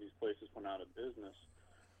lot of these places went out of business.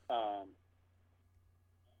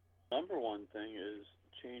 Number one thing is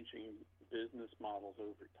changing business models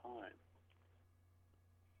over time.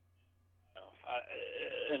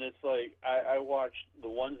 And it's like I watched the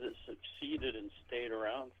ones that succeeded and stayed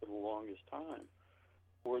around for the longest time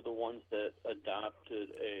were the ones that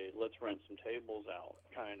adopted a let's rent some tables out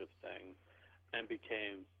kind of thing and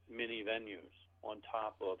became mini venues on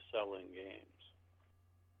top of selling games.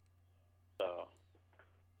 So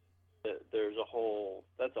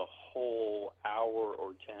that's a whole hour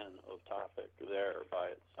or 10 of topic there by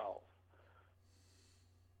itself.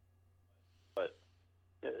 But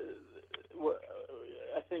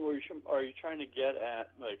I think are you trying to get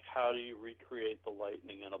at, like, how do you recreate the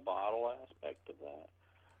lightning in a bottle aspect of that?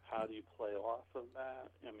 How do you play off of that?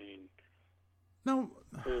 I mean, no,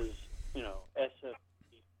 there's SF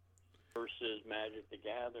versus Magic the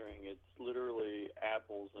Gathering. It's literally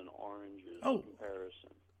apples and oranges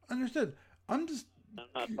comparison. Understood. I'm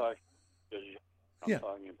not talking I'm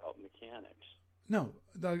talking about mechanics. No,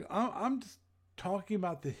 Doug, I'm just talking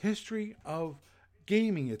about the history of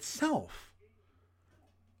gaming itself,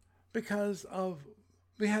 because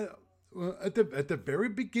we had at the very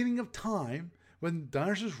beginning of time when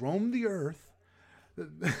dinosaurs roamed the earth.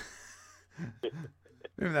 Maybe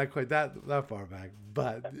not quite that far back,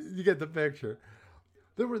 but you get the picture.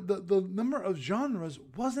 There were the number of genres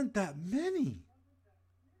wasn't that many.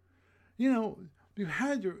 You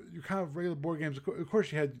had your kind of regular board games. Of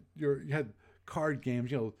course, you had card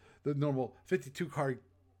games. The normal 52 card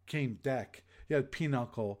game deck. You had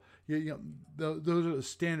Pinochle. Those are the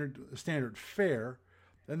standard fare.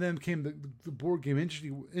 And then came the board game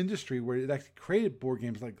industry where it actually created board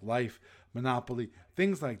games like Life, Monopoly,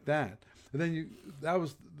 things like that. And then that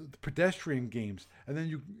was the pedestrian games. And then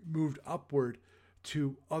you moved upward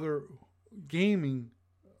to other gaming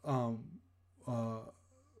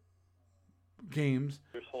games.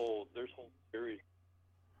 There's whole series.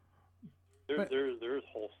 There's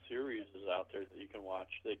whole series out there that you can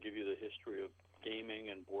watch that give you the history of gaming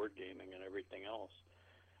and board gaming and everything else.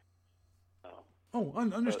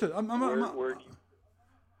 Understood. I'm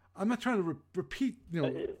not trying to repeat,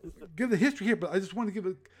 give the history here, but I just want to give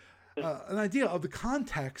an idea of the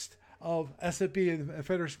context of SFB and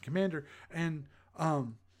Federation Commander, and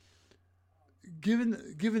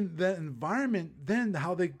given that environment, then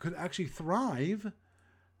how they could actually thrive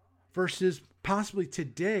versus possibly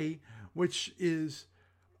today, which is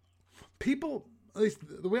people, at least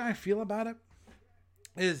the way I feel about it,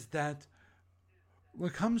 is that when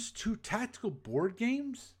it comes to tactical board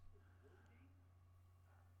games,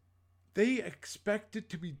 they expect it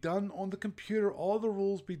to be done on the computer, all the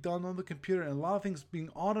rules be done on the computer, and a lot of things being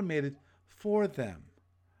automated for them,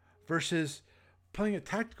 versus playing a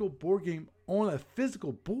tactical board game on a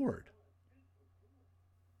physical board.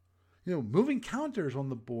 Moving counters on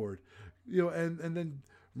the board, and then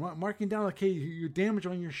marking down, okay, your damage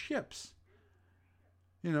on your ships.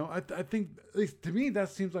 I think, at least to me, that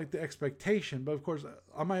seems like the expectation. But of course,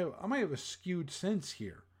 I might have a skewed sense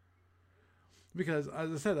here, because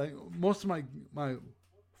as I said, most of my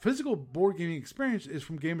physical board gaming experience is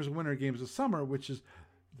from Gamers of Winter, Games of Summer, which is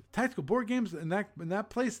tactical board games. In that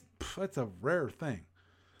place, that's a rare thing.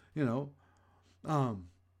 There's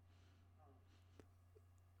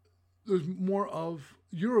more of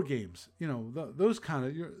Euro games, those kind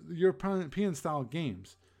of European style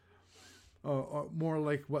games. Are more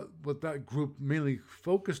like what that group mainly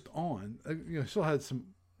focused on. Still had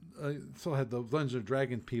the Legends of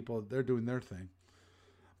Dragon people. They're doing their thing,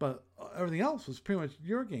 but everything else was pretty much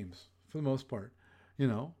Euro games for the most part.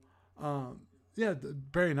 Barry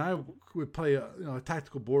and I would play a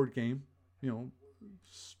tactical board game,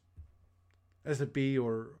 SFB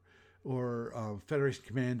or Federation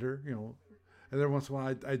Commander, and every once in a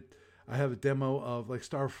while I have a demo of like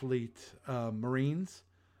Starfleet Marines.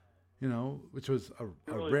 Which was a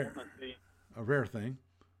rare thing.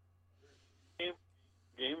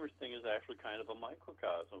 Gamers thing is actually kind of a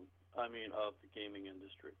microcosm, of the gaming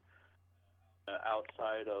industry,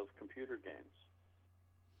 outside of computer games.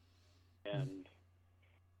 And,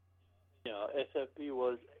 SFB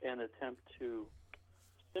was an attempt to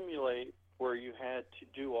simulate where you had to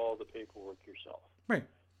do all the paperwork yourself. Right.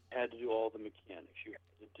 You had to do all the mechanics. You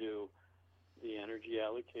had to do the energy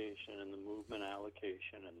allocation and the movement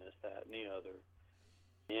allocation and this, that, and the other.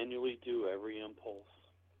 Manually do every impulse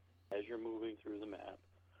as you're moving through the map.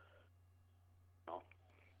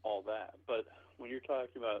 All that. But when you're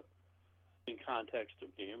talking about in context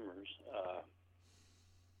of gamers,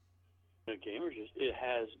 it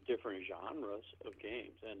has different genres of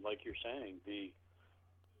games. And like you're saying, the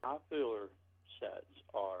popular sets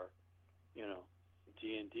are,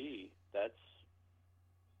 D&D. That's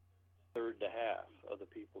third to half of the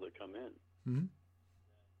people that come in. Mm-hmm.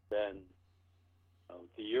 Then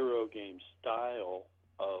the Euro game style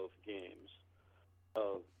of games,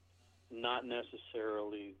 of not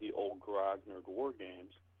necessarily the old Grognard war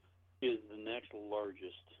games, is the next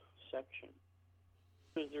largest section,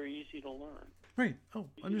 because they're easy to learn. Right. Oh,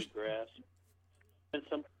 easy to grasp, and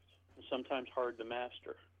sometimes hard to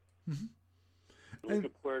master. Mm-hmm. Look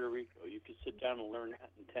at Puerto Rico. You could sit down and learn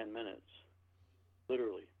that in 10 minutes.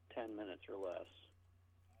 Literally 10 minutes or less.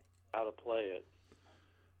 How to play it.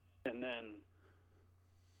 And then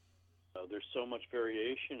there's so much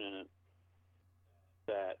variation in it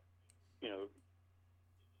that,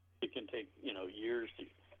 it can take, years to,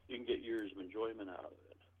 you can get years of enjoyment out of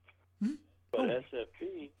it. Mm-hmm. But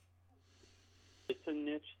SFP, it's a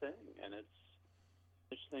niche thing, and it's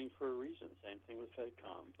a niche thing for a reason. Same thing with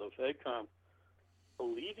FedCom. Though FedCom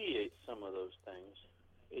alleviates some of those things,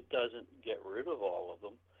 it doesn't get rid of all of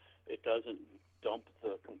them. It doesn't dump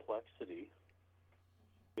the complexity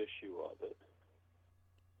issue of it.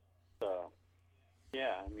 So,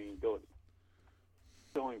 yeah,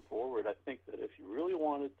 going forward, I think that if you really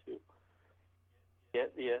wanted to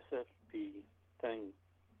get the SFP thing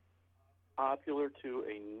popular to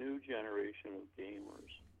a new generation of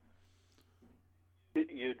gamers,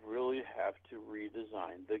 you'd really have to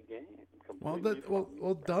redesign the game completely.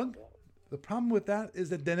 Well, Doug, the problem with that is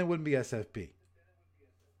that then it wouldn't be SFP.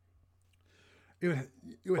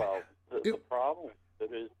 The problem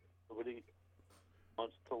is nobody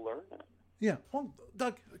wants to learn it. Yeah. Well,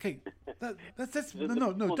 Doug. Okay. That's the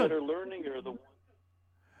no. people Doug. that are learning are the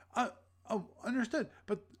ones. Understood.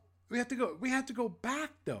 But we have to go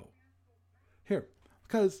back though. Here,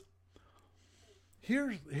 because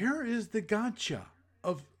here is the gotcha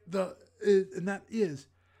of and that is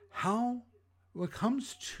how, when it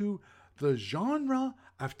comes to the genre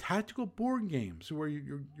of tactical board games, where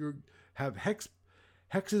you have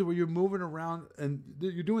hexes where you're moving around and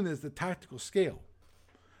you're doing this at the tactical scale.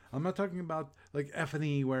 I'm not talking about like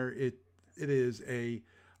F&E where it is a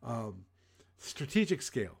strategic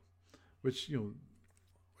scale, which I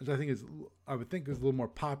would think is a little more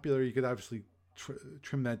popular. You could obviously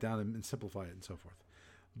trim that down and simplify it and so forth.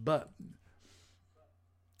 But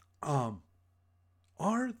are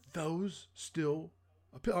those still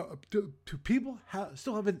do people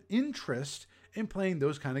still have an interest in playing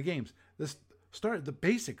those kind of games? Let's start at the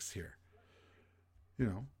basics here.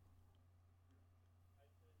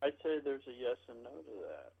 I'd say there's a yes and no to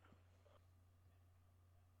that.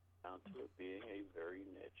 Down to it being a very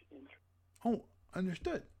niche interest. Oh,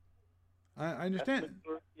 understood. I understand. Vast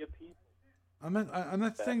majority of people. I'm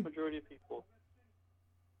not saying. Majority of people.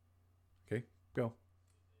 Okay, go.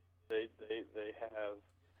 They have,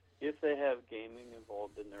 if they have gaming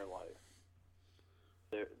involved in their life,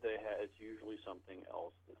 it's usually something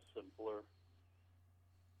else that's simpler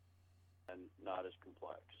and not as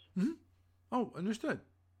complex. Mm-hmm. Oh, understood.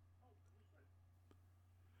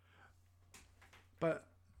 But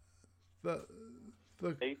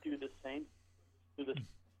they do the same to this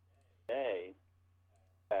day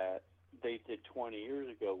that they did 20 years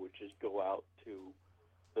ago, which is go out to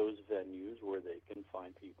those venues where they can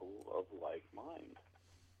find people of like mind.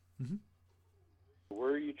 Mm-hmm.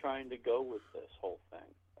 Where are you trying to go with this whole thing?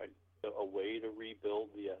 A way to rebuild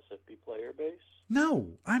the SFP player base?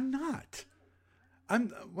 No, I'm not.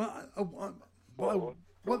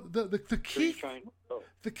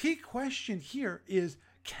 The key question here is: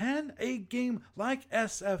 can a game like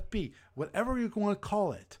SFP, whatever you want to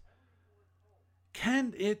call it,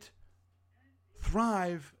 can it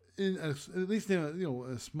thrive in at least in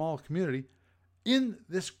a small community in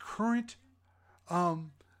this current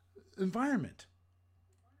environment?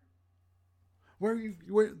 Where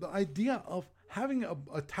the idea of having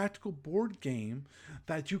a tactical board game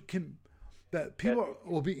that people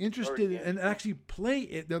will be interested in and actually play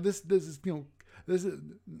it. Now this is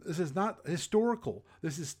not historical.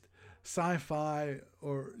 This is sci-fi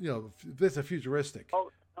or this is futuristic. Oh,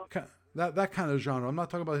 no. That kind of genre. I'm not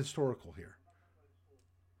talking about historical here.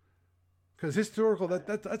 Because historical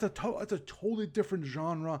that's a totally different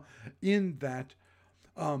genre in that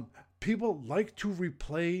people like to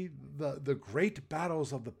replay the great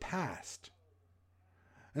battles of the past,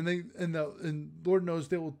 and Lord knows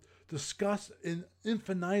they will discuss in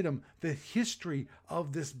infinitum the history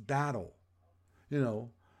of this battle, and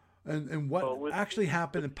what actually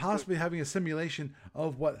happened, and possibly having a simulation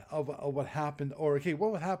of what happened, or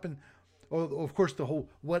what would happen, or of course the whole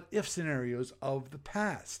what if scenarios of the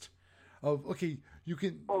past, you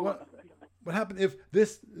can what happened if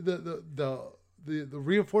the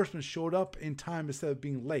reinforcements showed up in time instead of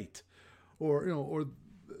being late, or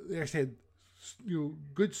they actually had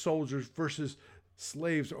good soldiers versus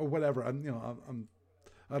slaves or whatever. I don't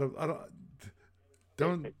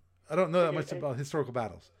know that much about historical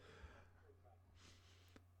battles.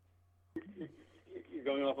 You're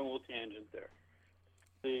going off on a little tangent there.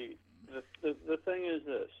 The thing is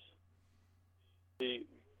this: the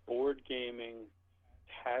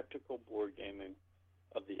tactical board gaming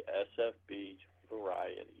of the SFB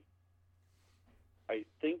variety. I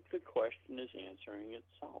think the question is answering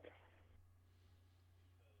itself,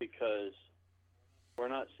 because we're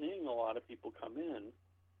not seeing a lot of people come in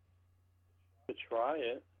to try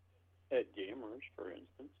it at Gamers, for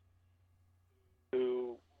instance,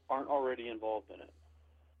 who aren't already involved in it,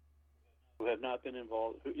 who have not been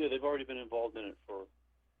involved. They've already been involved in it for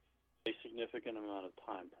a significant amount of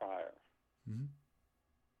time prior. Mm-hmm.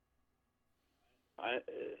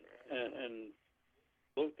 And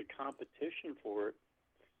look, the competition for it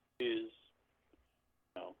is,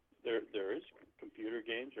 there is computer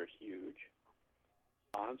games are huge.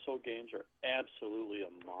 Console games are absolutely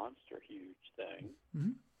a monster huge thing.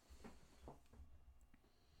 Mm-hmm.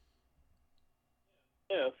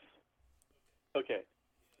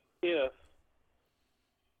 If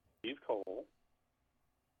Steve Cole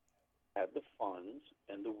had the funds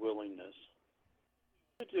and the willingness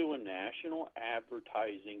to do a national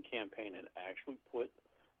advertising campaign and actually put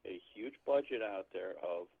a huge budget out there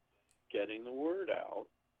of getting the word out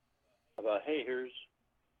about, hey, here's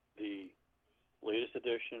the latest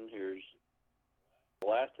edition, here's the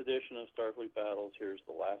last edition of Starfleet Battles, here's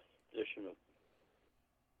the last edition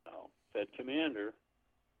of Fed Commander.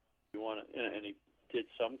 And he did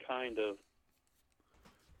some kind of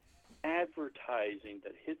advertising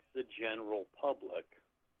that hits the general public,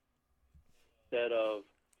 instead of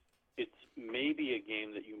it's maybe a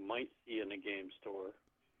game that you might see in a game store,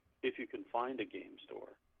 if you can find a game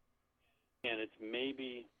store, and it's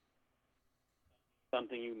maybe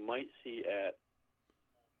something you might see at a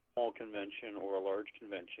small convention or a large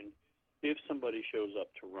convention if somebody shows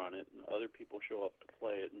up to run it and other people show up to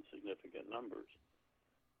play it in significant numbers.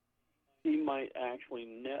 He might actually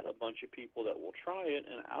net a bunch of people that will try it,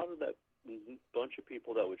 and out of that bunch of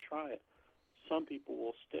people that would try it, some people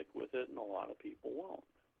will stick with it and a lot of people won't.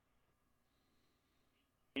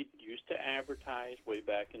 He used to advertise way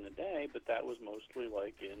back in the day, but that was mostly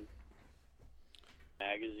like in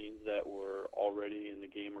magazines that were already in the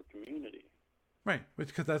gamer community. Right,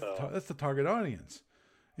 because that's the target audience.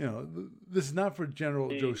 You know, this is not for General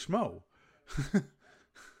Joe Schmo.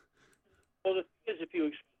 Well, the thing is, if you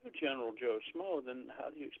exclude General Joe Schmo, then how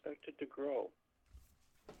do you expect it to grow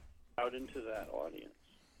out into that audience?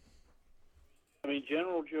 I mean,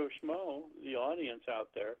 General Joe Schmo, the audience out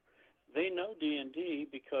there, they know D&D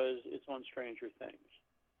because it's on Stranger Things.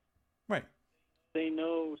 Right. They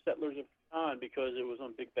know Settlers of Catan because it was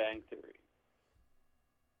on Big Bang Theory.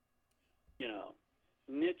 You know,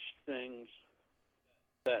 niche things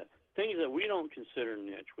that we don't consider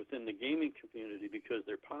niche within the gaming community because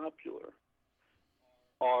they're popular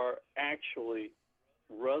are actually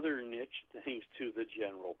rather niche things to the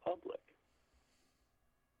general public.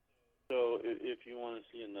 So if you want to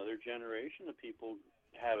see another generation of people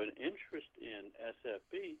have an interest in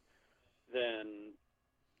SFB, then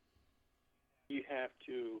you have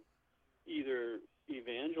to either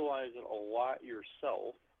evangelize it a lot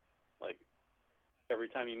yourself, like every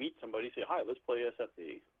time you meet somebody, say, hi, let's play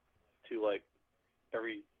SFB, to like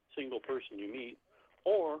every single person you meet,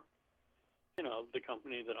 or, you know, the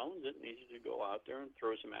company that owns it needs you to go out there and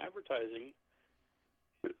throw some advertising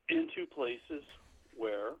into places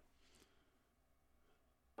where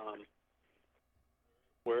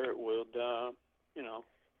it would, you know,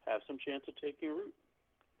 have some chance of taking root.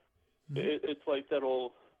 Mm-hmm. It's like that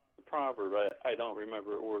old proverb. I don't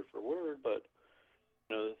remember it word for word, but,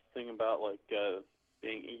 you know, the thing about, like,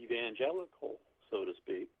 being evangelical, so to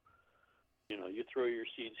speak. You know, you throw your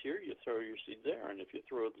seeds here, you throw your seeds there, and if you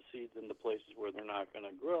throw the seeds into places where they're not going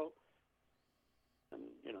to grow, then,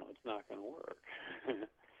 you know, it's not going to work.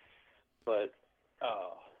 But,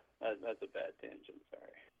 that's a bad tangent,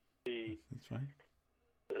 sorry. That's right.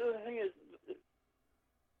 The thing is,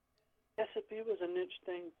 SFB was a niche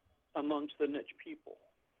thing amongst the niche people.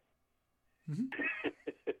 Mm-hmm.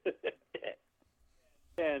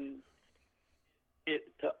 And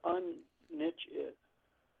to unniche it,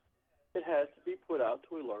 it has to be put out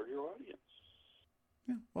to a larger audience.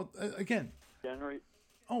 Yeah. Well, again. Generate.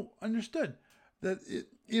 Oh, understood. That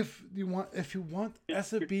if you want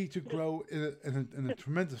SFB to grow in a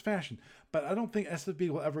tremendous fashion, but I don't think SFB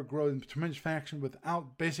will ever grow in tremendous fashion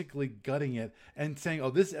without basically gutting it and saying, "Oh,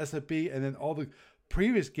 this is SFB," and then all the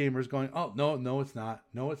previous gamers going, "Oh, no, it's not.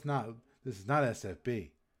 No, it's not. This is not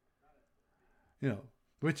SFB." You know,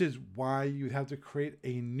 which is why you have to create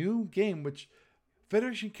a new game, which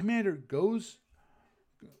Federation Commander goes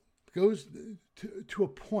to a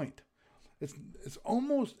point. It's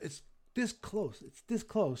this close. It's this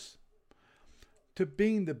close to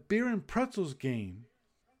being the beer and pretzels game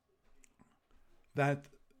that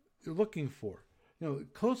you're looking for. You know, the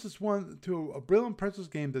closest one to a beer and pretzels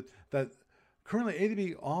game that currently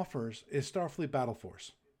ADB offers is Starfleet Battle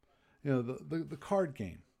Force. You know, the card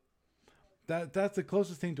game. That's the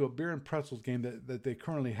closest thing to a beer and pretzels game that they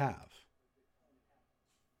currently have.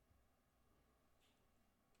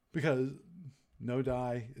 Because no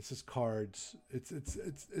die, it's just cards.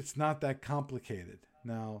 It's not that complicated.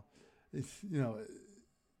 Now, it's, you know,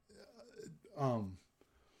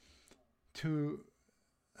 to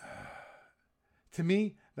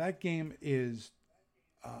me, that game is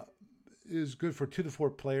good for 2 to 4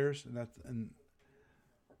 players, and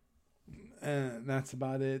that's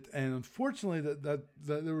about it. And unfortunately, that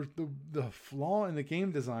there was the flaw in the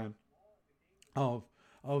game design of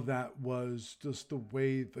that was just the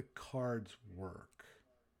way the cards work.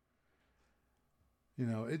 You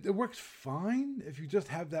know, it works fine if you just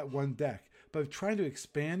have that one deck, but trying to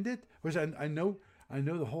expand it, which I know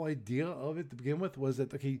the whole idea of it to begin with was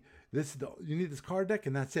that, okay, you need this card deck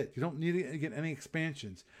and that's it. You don't need to get any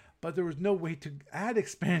expansions. But there was no way to add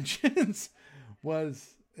expansions.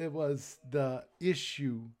 It was the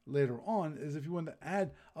issue later on, is if you want to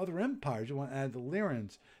add other empires, you want to add the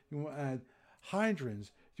Lyrans, you want to add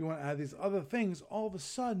Hydrons, you want to add these other things, all of a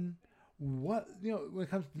sudden, when it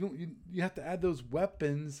comes to, you have to add those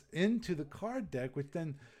weapons into the card deck, which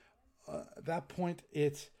then at that point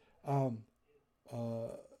it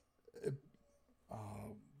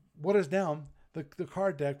waters down the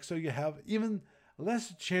card deck, so you have even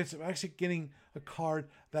less chance of actually getting a card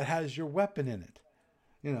that has your weapon in it.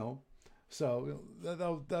 You know, so that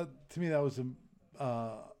to me, that was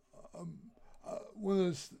one of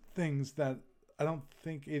those things that I don't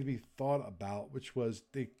think ADB thought about, which was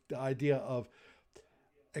the idea of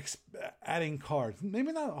adding cards.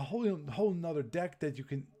 Maybe not a whole another deck that you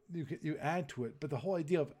add to it, but the whole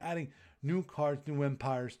idea of adding new cards, new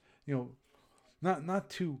empires. You know,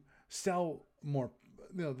 not to sell more.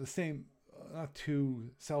 You know, the same. Not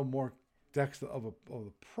to sell more decks of a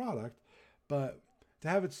product, but to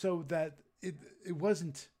have it so that it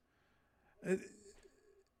wasn't.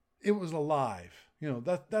 it was alive.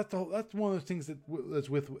 That's one of those things that's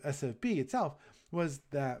with SFB itself, was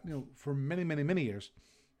that for many years,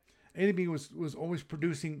 ADB was always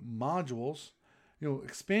producing modules,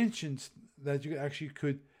 expansions that you actually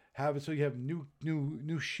could have. So you have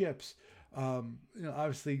new ships.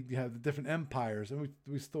 Obviously you have the different empires, and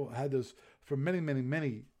we still had those for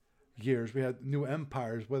many years. We had new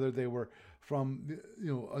empires, whether they were from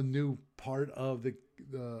a new part of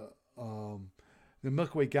the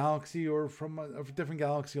Milky Way galaxy or from a different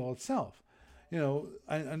galaxy all itself. I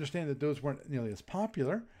understand that those weren't nearly as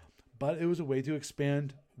popular, but it was a way to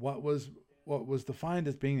expand what was defined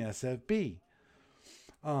as being SFB.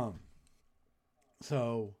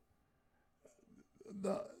 So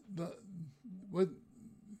what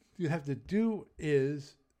you have to do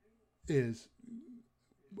is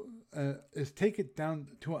take it down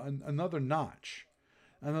to another notch.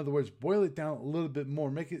 In other words, boil it down a little bit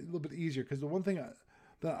more, make it a little bit easier. Because the one thing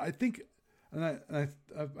that I think, and I've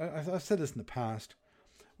said this in the past,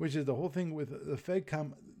 which is the whole thing with the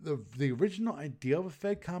FedCom. The original idea of a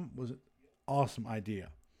FedCom was an awesome idea,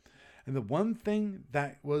 and the one thing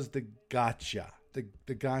that was the gotcha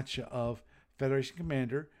of Federation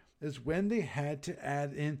Commander is when they had to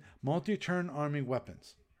add in multi-turn arming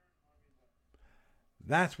weapons.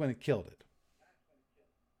 That's when it killed it.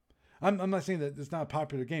 I'm not saying that it's not a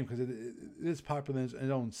popular game, because it is popular in its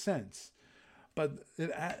own sense, but it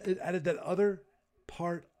added that other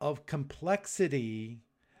part of complexity,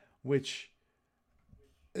 which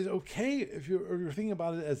is okay if you're thinking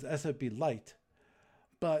about it as SFB light,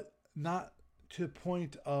 but not to the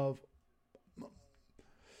point of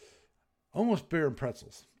almost beer and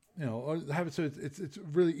pretzels. Or have it so it's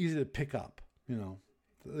really easy to pick up. At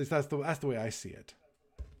least that's the way I see it.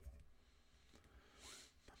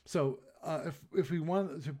 So if we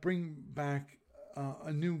want to bring back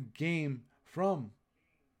a new game from,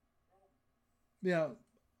 to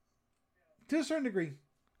a certain degree,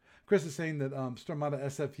 Chris is saying that Stormata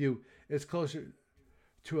SFU is closer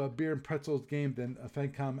to a beer and pretzels game than a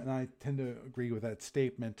FedCom, and I tend to agree with that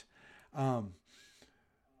statement. Of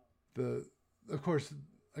course,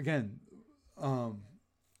 again, the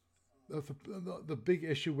big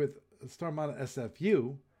issue with Stormata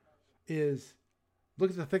SFU is, look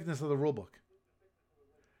at the thickness of the rulebook.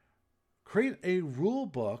 Create a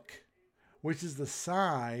rulebook which is the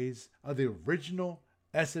size of the original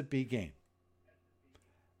SFB game.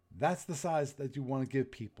 That's the size that you want to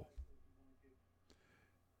give people.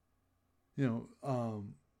 I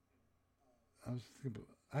was thinking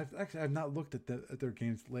about, I've not looked at their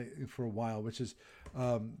games for a while, which is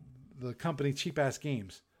the company Cheap Ass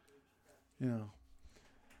Games. Oh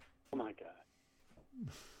my God.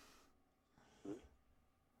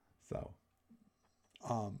 So,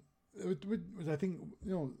 it was, I think,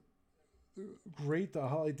 great. The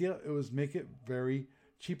whole idea, it was make it very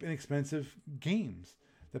cheap, inexpensive games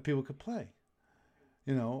that people could play.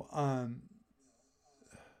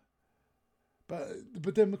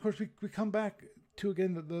 But then, of course, we come back to,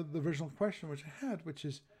 again, the original question which I had, which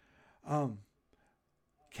is,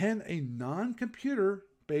 can a non-computer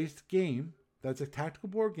based game that's a tactical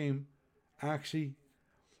board game actually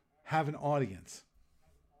have an audience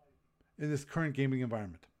in this current gaming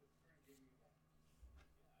environment?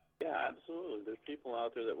 Yeah, absolutely. There's people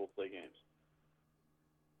out there that will play games.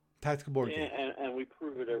 Tactical board game. And we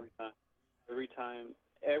prove it every time.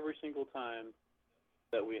 Every single time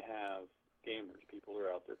that we have gamers, people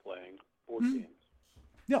are out there playing board games.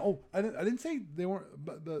 Yeah. Oh, I didn't say they weren't,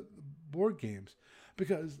 but the board games,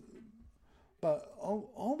 but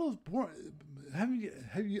all those board. Have you?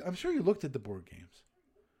 I'm sure you looked at the board games,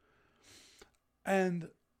 and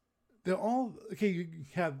they're all okay. You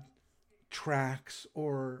have tracks,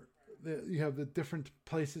 or you have the different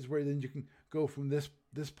places where then you can go from this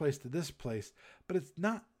place to this place, but it's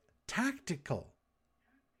not tactical.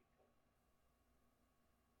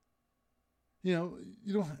 You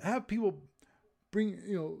don't have people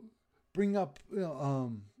bring up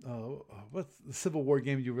what's the Civil War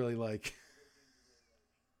game you really like?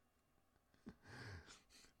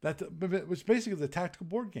 Which basically is a tactical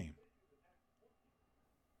board game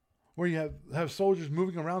where you have soldiers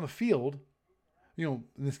moving around the field. In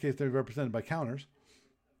this case, they're represented by counters.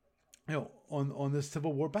 On this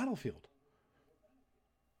Civil War battlefield.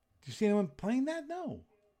 Do you see anyone playing that? No.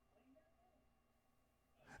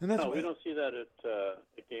 And that's we don't see that at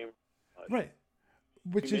a game. Right.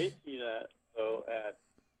 We may see that though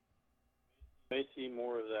may see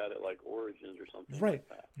more of that at like Origins or something. Right. Like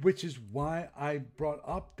that. Which is why I brought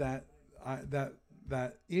up that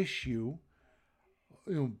issue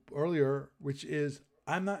earlier, which is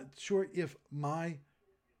I'm not sure if my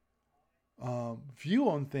view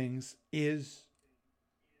on things is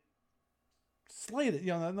slighted.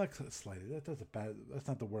 Not slighted. That's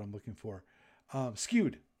not the word I'm looking for.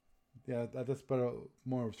 Skewed. Yeah, that's better.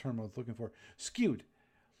 More of a term I was looking for. Skewed.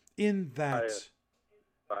 In that. Biased.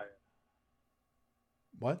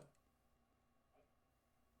 What?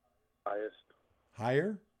 Biased.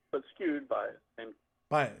 Higher? But skewed biased. And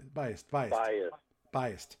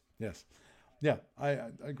Biased. Yes. Yeah,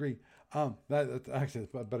 I agree. That's actually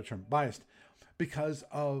a better term. Biased. Because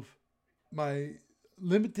of my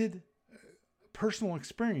limited personal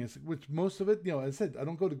experience, which most of it, as I said, I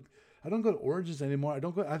don't go to Origins anymore.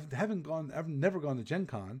 I've never gone to Gen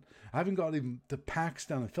Con. I haven't gone even to PAX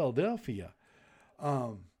down in Philadelphia.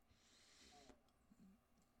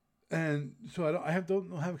 And so I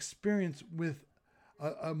don't have experience with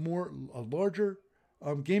a larger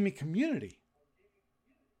gaming community.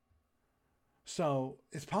 So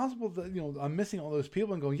it's possible that I'm missing all those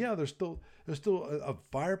people and going, yeah, there's still a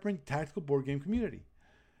vibrant tactical board game community.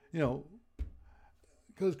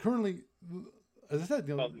 Because currently, as I said,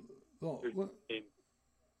 Board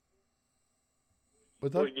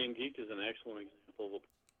Game Geek is an excellent example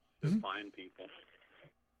to find people,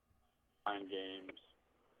 find games.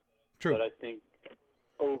 True. But I think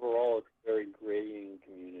overall it's a very graying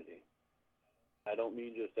community. I don't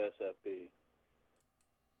mean just SFB.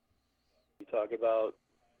 You talk about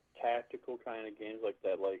tactical kind of games like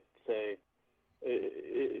that, like say,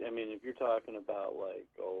 if you're talking about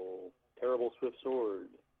Terrible Swift Sword,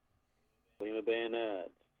 Gleam of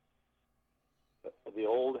Bayonet, the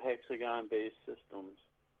old hexagon-based systems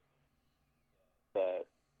that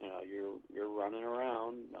you're running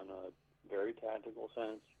around on a very tactical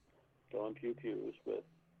sense, going pew-pews with,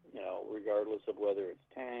 regardless of whether it's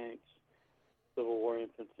tanks, Civil War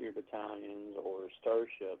infantry battalions, or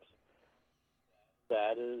starships.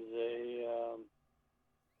 That is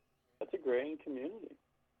that's a graying community.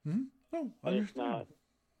 Mm-hmm. Oh, I and it's understand. not.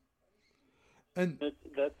 And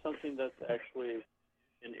That's something that's actually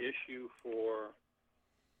an issue for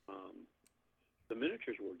the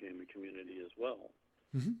miniatures wargaming community as well.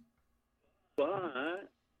 mm-hmm. But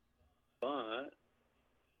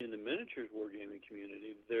in the miniatures wargaming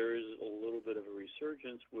community, there is a little bit of a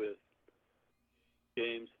resurgence with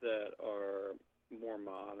games that are more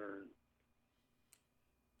modern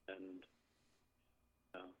and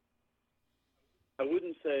I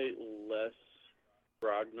wouldn't say less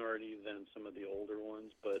grognardy than some of the older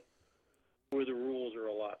ones, but where the rules are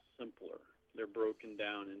a lot simpler. They're broken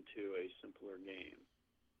down into a simpler game.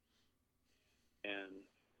 And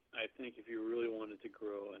I think if you really wanted to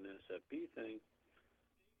grow an SFB thing,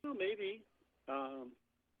 maybe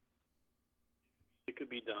it could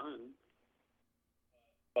be done.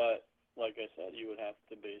 But like I said, you would have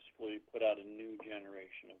to basically put out a new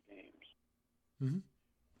generation of games. Mm-hmm.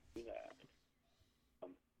 Do that.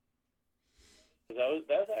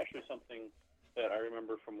 That's actually something that I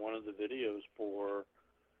remember from one of the videos for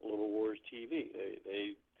Little Wars TV.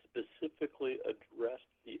 They specifically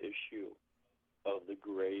addressed the issue of the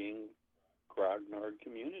graying grognard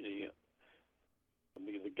community.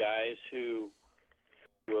 The guys who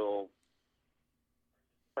will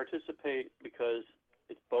participate because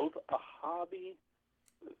it's both a hobby.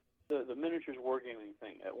 The miniatures wargaming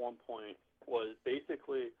thing at one point was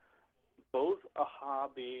basically both a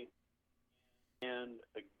hobby and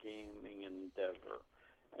a gaming endeavor.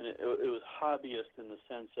 And it was hobbyist in the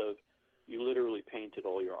sense of you literally painted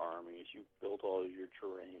all your armies, you built all your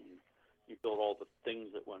terrain, you built all the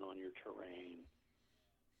things that went on your terrain.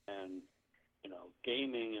 And,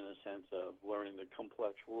 gaming in the sense of learning the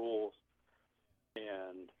complex rules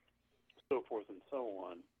and so forth and so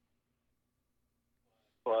on.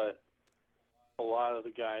 But a lot of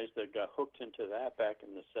the guys that got hooked into that back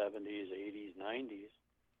in the 70s, 80s, 90s,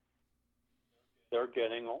 they're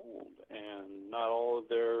getting old, and not all of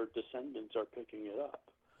their descendants are picking it up.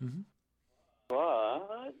 Mm-hmm.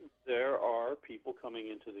 But there are people coming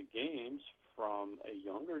into the games from a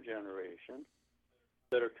younger generation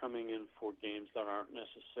that are coming in for games that aren't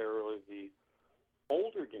necessarily the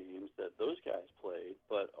older games that those guys played,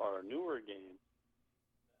 but are newer games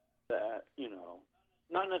that,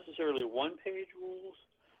 not necessarily one-page rules,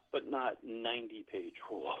 but not 90-page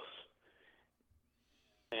rules.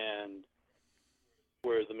 And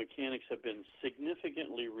where the mechanics have been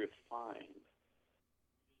significantly refined.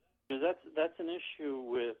 Because that's an issue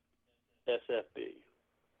with SFB.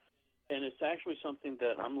 And it's actually something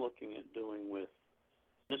that I'm looking at doing with,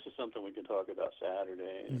 this is something we can talk about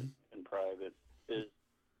Saturday in private, is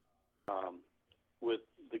with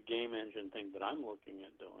the game engine thing that I'm looking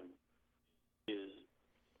at doing, is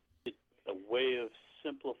it's a way of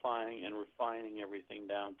simplifying and refining everything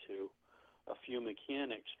down to a few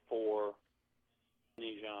mechanics for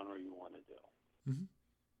any genre you want to do. Mm-hmm.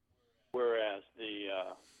 Whereas the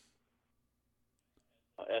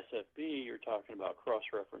SFB, you're talking about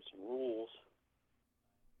cross-referencing rules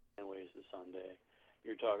and ways to Sunday.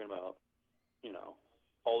 You're talking about,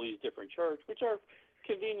 all these different charts, which are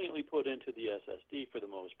conveniently put into the SSD for the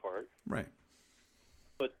most part. Right.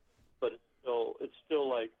 But it's still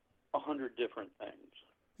like 100 different things.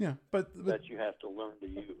 Yeah, but that you have to learn to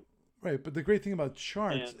use. Right, but the great thing about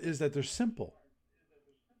charts is that they're simple.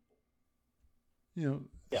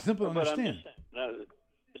 Simple to understand.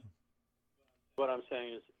 What I'm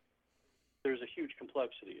saying is there's a huge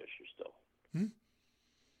complexity issue still. Hmm?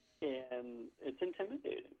 And it's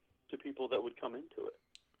intimidating to people that would come into it.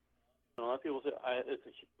 And a lot of people say,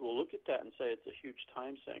 will look at that and say it's a huge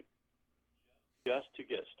time sink just to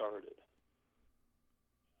get started.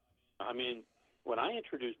 I mean, when I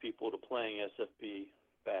introduced people to playing SFB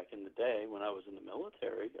back in the day when I was in the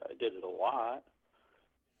military, I did it a lot.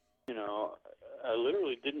 I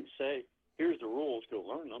literally didn't say, here's the rules, go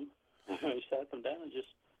learn them. I sat them down and just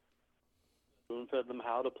spoon-fed them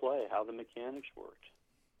how to play, how the mechanics worked,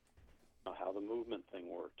 how the movement thing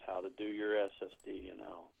worked, how to do your SSD,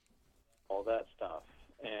 all that stuff.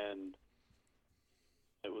 And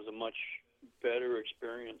it was a much better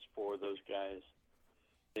experience for those guys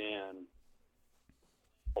than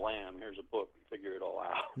blam, here's a book, figure it all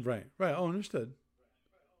out. Right. Oh, understood.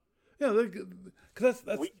 Yeah, because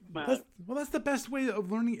that's the best way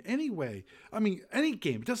of learning anyway. I mean, any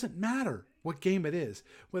game. It doesn't matter what game it is,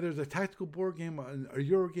 whether it's a tactical board game, a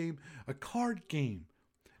Euro game, a card game,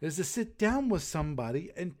 is to sit down with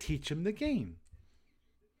somebody and teach them the game.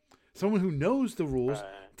 Someone who knows the rules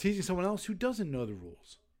teaching someone else who doesn't know the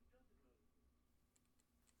rules.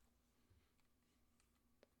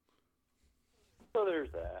 So there's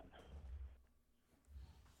that.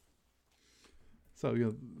 So,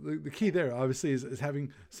 the key there, obviously, is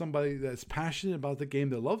having somebody that's passionate about the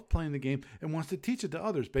game, that loves playing the game, and wants to teach it to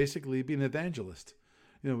others, basically be an evangelist,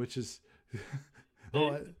 which is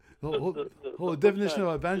the whole definition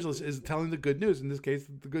of evangelist is telling the good news. In this case,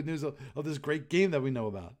 the good news of this great game that we know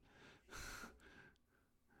about.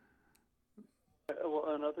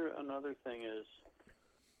 Well, another thing is,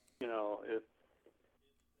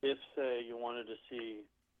 if say you wanted to see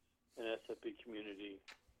an SFB community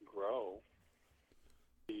grow,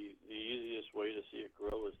 the easiest way to see it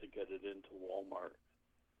grow is to get it into Walmart.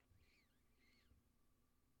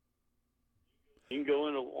 You can go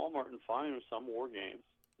into Walmart and find some war games,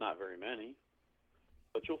 not very many,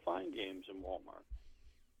 but you'll find games in Walmart.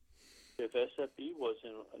 If SFB was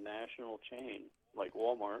in a national chain like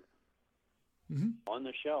Walmart, on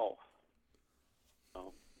the shelf,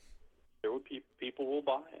 there would be people will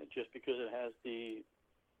buy it just because it has the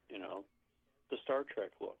Star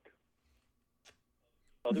Trek look.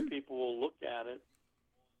 Other people will look at it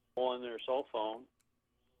on their cell phone,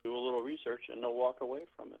 do a little research, and they'll walk away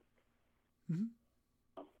from it.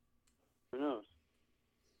 Mm-hmm. Who knows?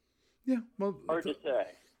 Yeah, well, hard to say.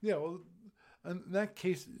 Yeah, well, in that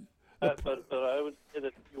case, but I would say that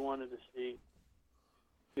if you wanted to see,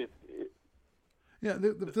 the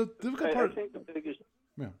difficult part. I think the biggest.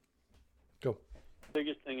 Yeah. Go. The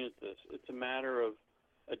biggest thing is this: it's a matter of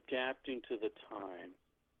adapting to the time.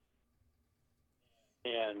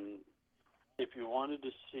 And if you wanted to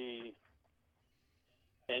see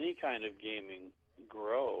any kind of gaming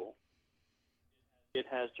grow, it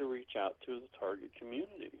has to reach out to the target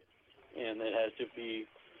community. And it has to be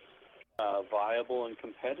viable and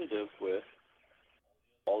competitive with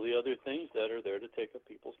all the other things that are there to take up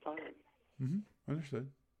people's time. Mm-hmm. Understood.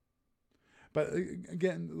 But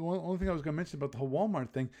again, the only thing I was going to mention about the whole Walmart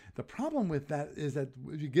thing, the problem with that is that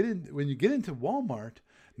when you get into Walmart,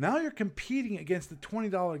 now you're competing against the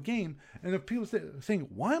 $20 game, and if people saying,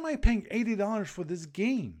 "Why am I paying $80 for this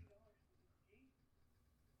game?"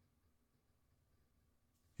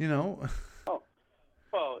 Oh,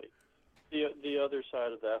 well, the other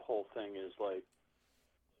side of that whole thing is like,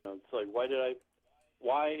 it's like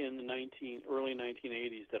why in the early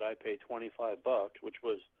 1980s did I pay $25, which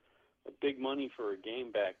was a big money for a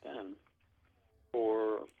game back then,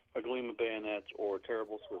 for a Gleam of Bayonets or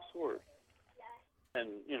Terrible Swift Sword. And,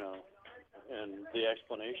 and the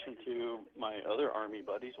explanation to my other Army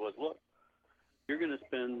buddies was, look, you're going to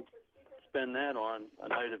spend that on a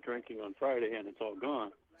night of drinking on Friday and it's all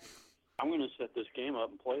gone. I'm going to set this game up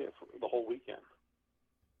and play it for the whole weekend.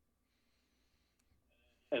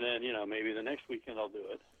 And then, maybe the next weekend I'll do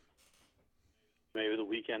it. Maybe the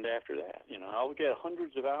weekend after that. I'll get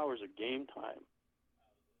hundreds of hours of game time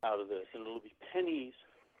out of this, and it'll be pennies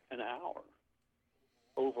an hour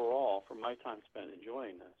overall for my time spent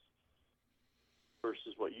enjoying this.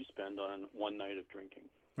 versus what you spend on one night of drinking.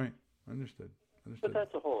 Right. Understood. But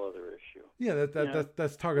that's a whole other issue. Yeah,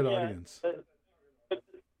 that's target audience. But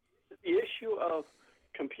the issue of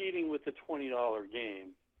competing with the $20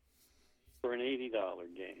 game for an $80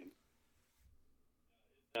 game,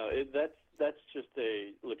 that's just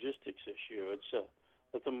a logistics issue.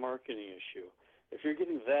 That's a marketing issue. If you're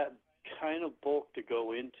getting that kind of bulk to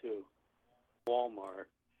go into Walmart,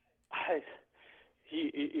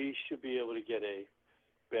 he should be able to get a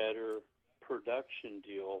better production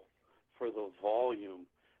deal for the volume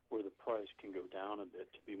where the price can go down a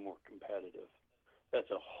bit to be more competitive.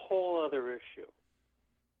 That's a whole other issue.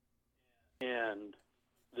 And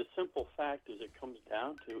the simple fact is it comes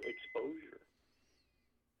down to exposure.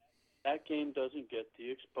 That game doesn't get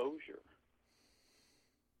the exposure.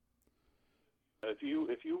 If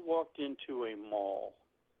you walked into a mall,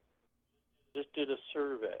 just did a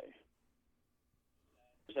survey,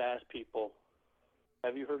 just asked people,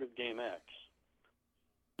 have you heard of Game X?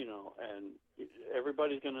 And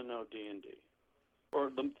everybody's going to know D&D, or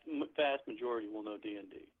the vast majority will know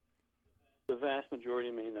D&D. The vast majority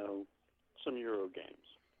may know some Euro games.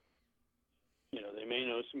 They may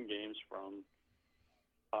know some games from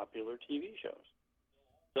popular TV shows.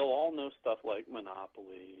 They'll all know stuff like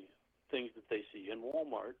Monopoly, things that they see in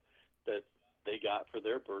Walmart that they got for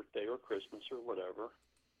their birthday or Christmas or whatever.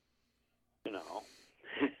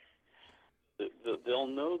 They'll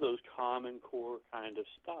know those common core kind of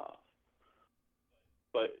stuff.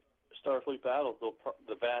 But Starfleet Battles,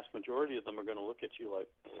 the vast majority of them are going to look at you like,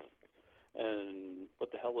 and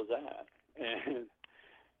what the hell is that? And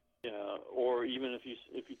or even if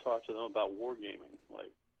you talk to them about wargaming,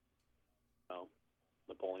 like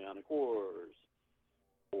Napoleonic Wars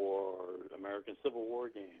or American Civil War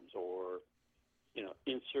games, or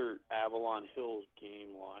insert Avalon Hills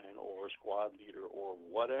game line or Squad Leader or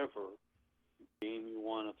whatever game you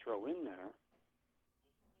want to throw in there,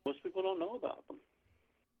 most people don't know about them.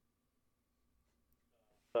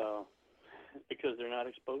 So, because they're not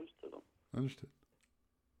exposed to them. Understood.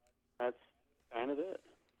 That's kind of it.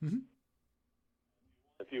 Mm-hmm.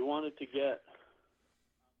 If you wanted to get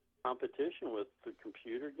competition with the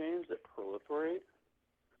computer games that proliferate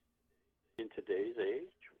in today's age,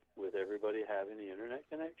 with everybody having the internet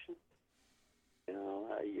connection,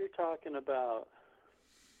 you're talking about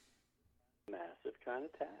a massive kind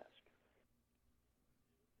of task.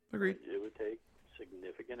 Agreed. It would take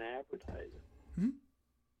significant advertising. Mm-hmm.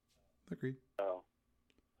 Agreed. So,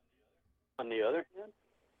 on the other hand,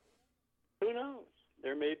 who knows?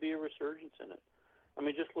 There may be a resurgence in it. I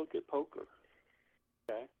mean, just look at poker.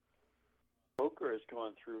 Okay? Poker has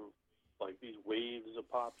gone through like these waves of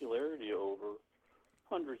popularity over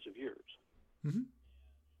hundreds of years. Mm-hmm.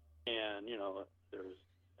 And, there's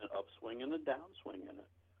an upswing and a downswing in it.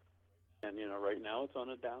 And, right now it's on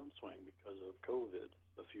a downswing because of COVID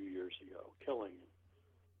a few years ago, killing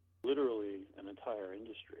literally an entire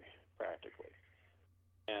industry, practically.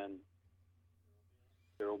 And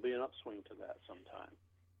there will be an upswing to that sometime.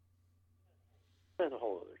 That's a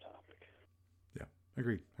whole other topic. Yeah,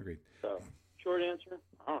 agreed. So, short answer,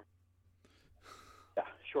 yeah,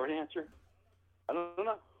 short answer, I don't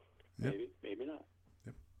know. Yep. Maybe not.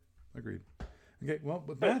 Yep, agreed. Okay, well,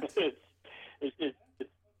 with that...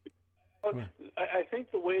 I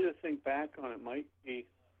think the way to think back on it might be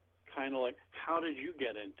kind of like, how did you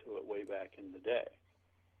get into it way back in the day?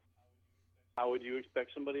 How would you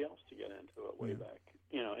expect somebody else to get into it way back,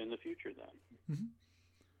 in the future then?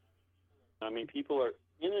 Mm-hmm. I mean, people are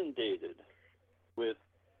inundated with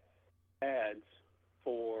ads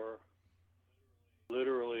for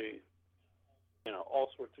literally, all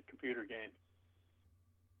sorts of computer games.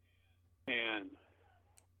 And,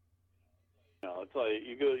 it's like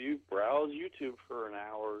you browse YouTube for an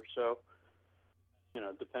hour or so,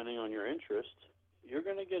 depending on your interest, you're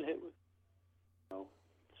going to get hit with,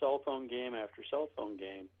 cell phone game after cell phone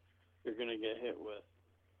game. You're going to get hit with,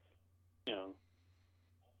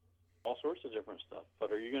 all sorts of different stuff.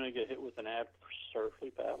 But are you going to get hit with an ad for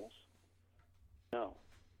Starfleet Battles? No.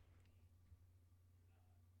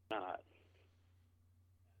 Not.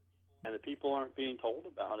 And the people aren't being told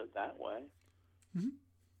about it that way. Mm-hmm.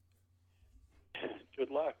 Good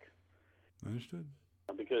luck. Understood.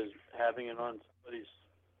 Because having it on somebody's,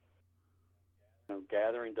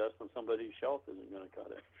 gathering dust on somebody's shelf isn't going to cut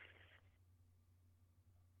it.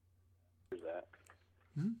 There's that.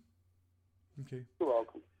 Mm-hmm. Okay. You're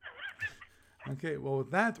welcome. Okay, well,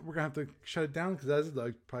 with that, we're going to have to shut it down because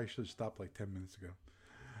I probably should have stopped like 10 minutes ago.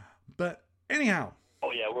 But anyhow.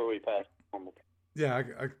 Oh, yeah, where are we past normal? Yeah,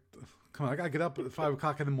 I come on, I got to get up at 5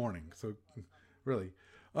 o'clock in the morning. So, really.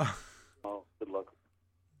 Oh, good luck.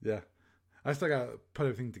 Yeah. I still got to put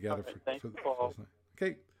everything together Okay, thank you, Paul. night.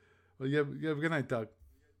 Okay. Well, you have a good night, Doug.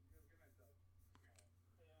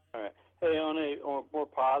 All right. Hey, on a more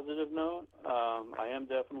positive note, I am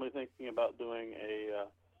definitely thinking about doing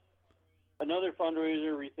another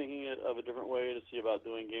fundraiser, rethinking it of a different way to see about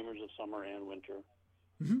doing Gamers of Summer and Winter.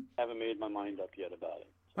 Mm-hmm. Haven't made my mind up yet about it.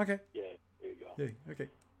 Okay. Yeah, there you go. Yay. Okay.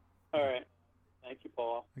 All right. Thank you,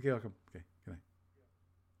 Paul. Okay, welcome. Okay, good night.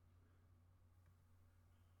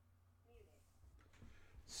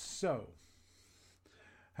 So,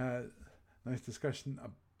 nice discussion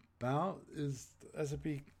about, is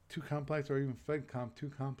SFB too complex or even FedComp too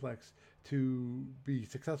complex to be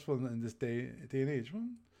successful in this day and age? Well,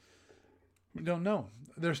 we don't know.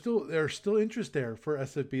 There's still interest there for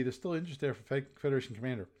SFB. There's still interest there for Federation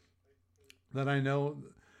Commander. That I know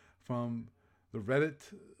from the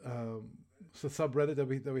Reddit, the subreddit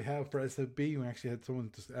that we have for SFB. We actually had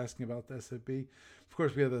someone just asking about the SFB. Of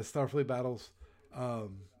course, we have the Starfleet Battles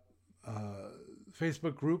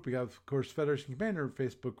Facebook group. We have, of course, Federation Commander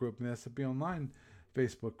Facebook group and the SFB Online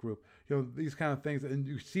Facebook group. You know, these kind of things, and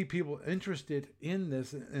you see people interested in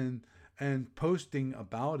this and posting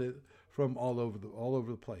about it from all over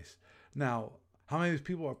the place. Now, how many of these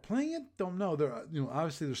people are playing it? Don't know.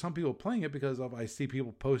 Obviously there's some people playing it because I see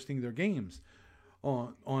people posting their games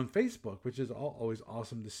on Facebook, which is always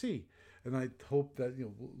awesome to see. And I hope that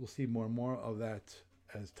we'll see more and more of that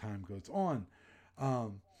as time goes on.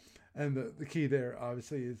 And the key there,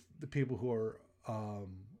 obviously, is the people who are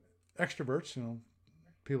extroverts.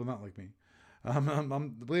 People not like me. I'm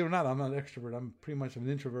believe it or not, I'm not an extrovert. I'm pretty much an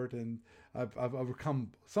introvert, and I've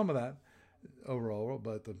overcome some of that overall,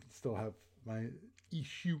 but I still have my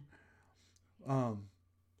issue.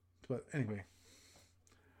 But anyway,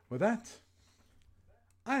 with that,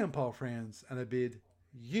 I am Paul Franz, and I bid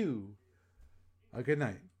you a good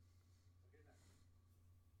night.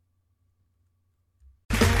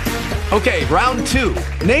 Okay, round two.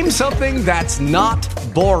 Name something that's not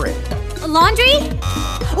boring. A laundry?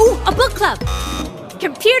 Ooh, a book club.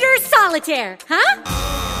 Computer solitaire, huh?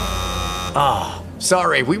 Ah,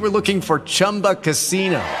 sorry, we were looking for Chumba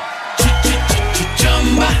Casino.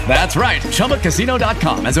 That's right,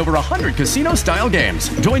 ChumbaCasino.com has over 100 casino-style games.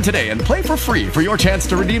 Join today and play for free for your chance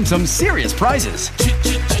to redeem some serious prizes.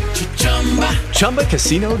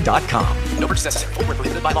 ChumbaCasino.com. No purchase necessary. Void where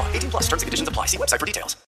prohibited by law. 18+ terms and conditions apply. See website for details.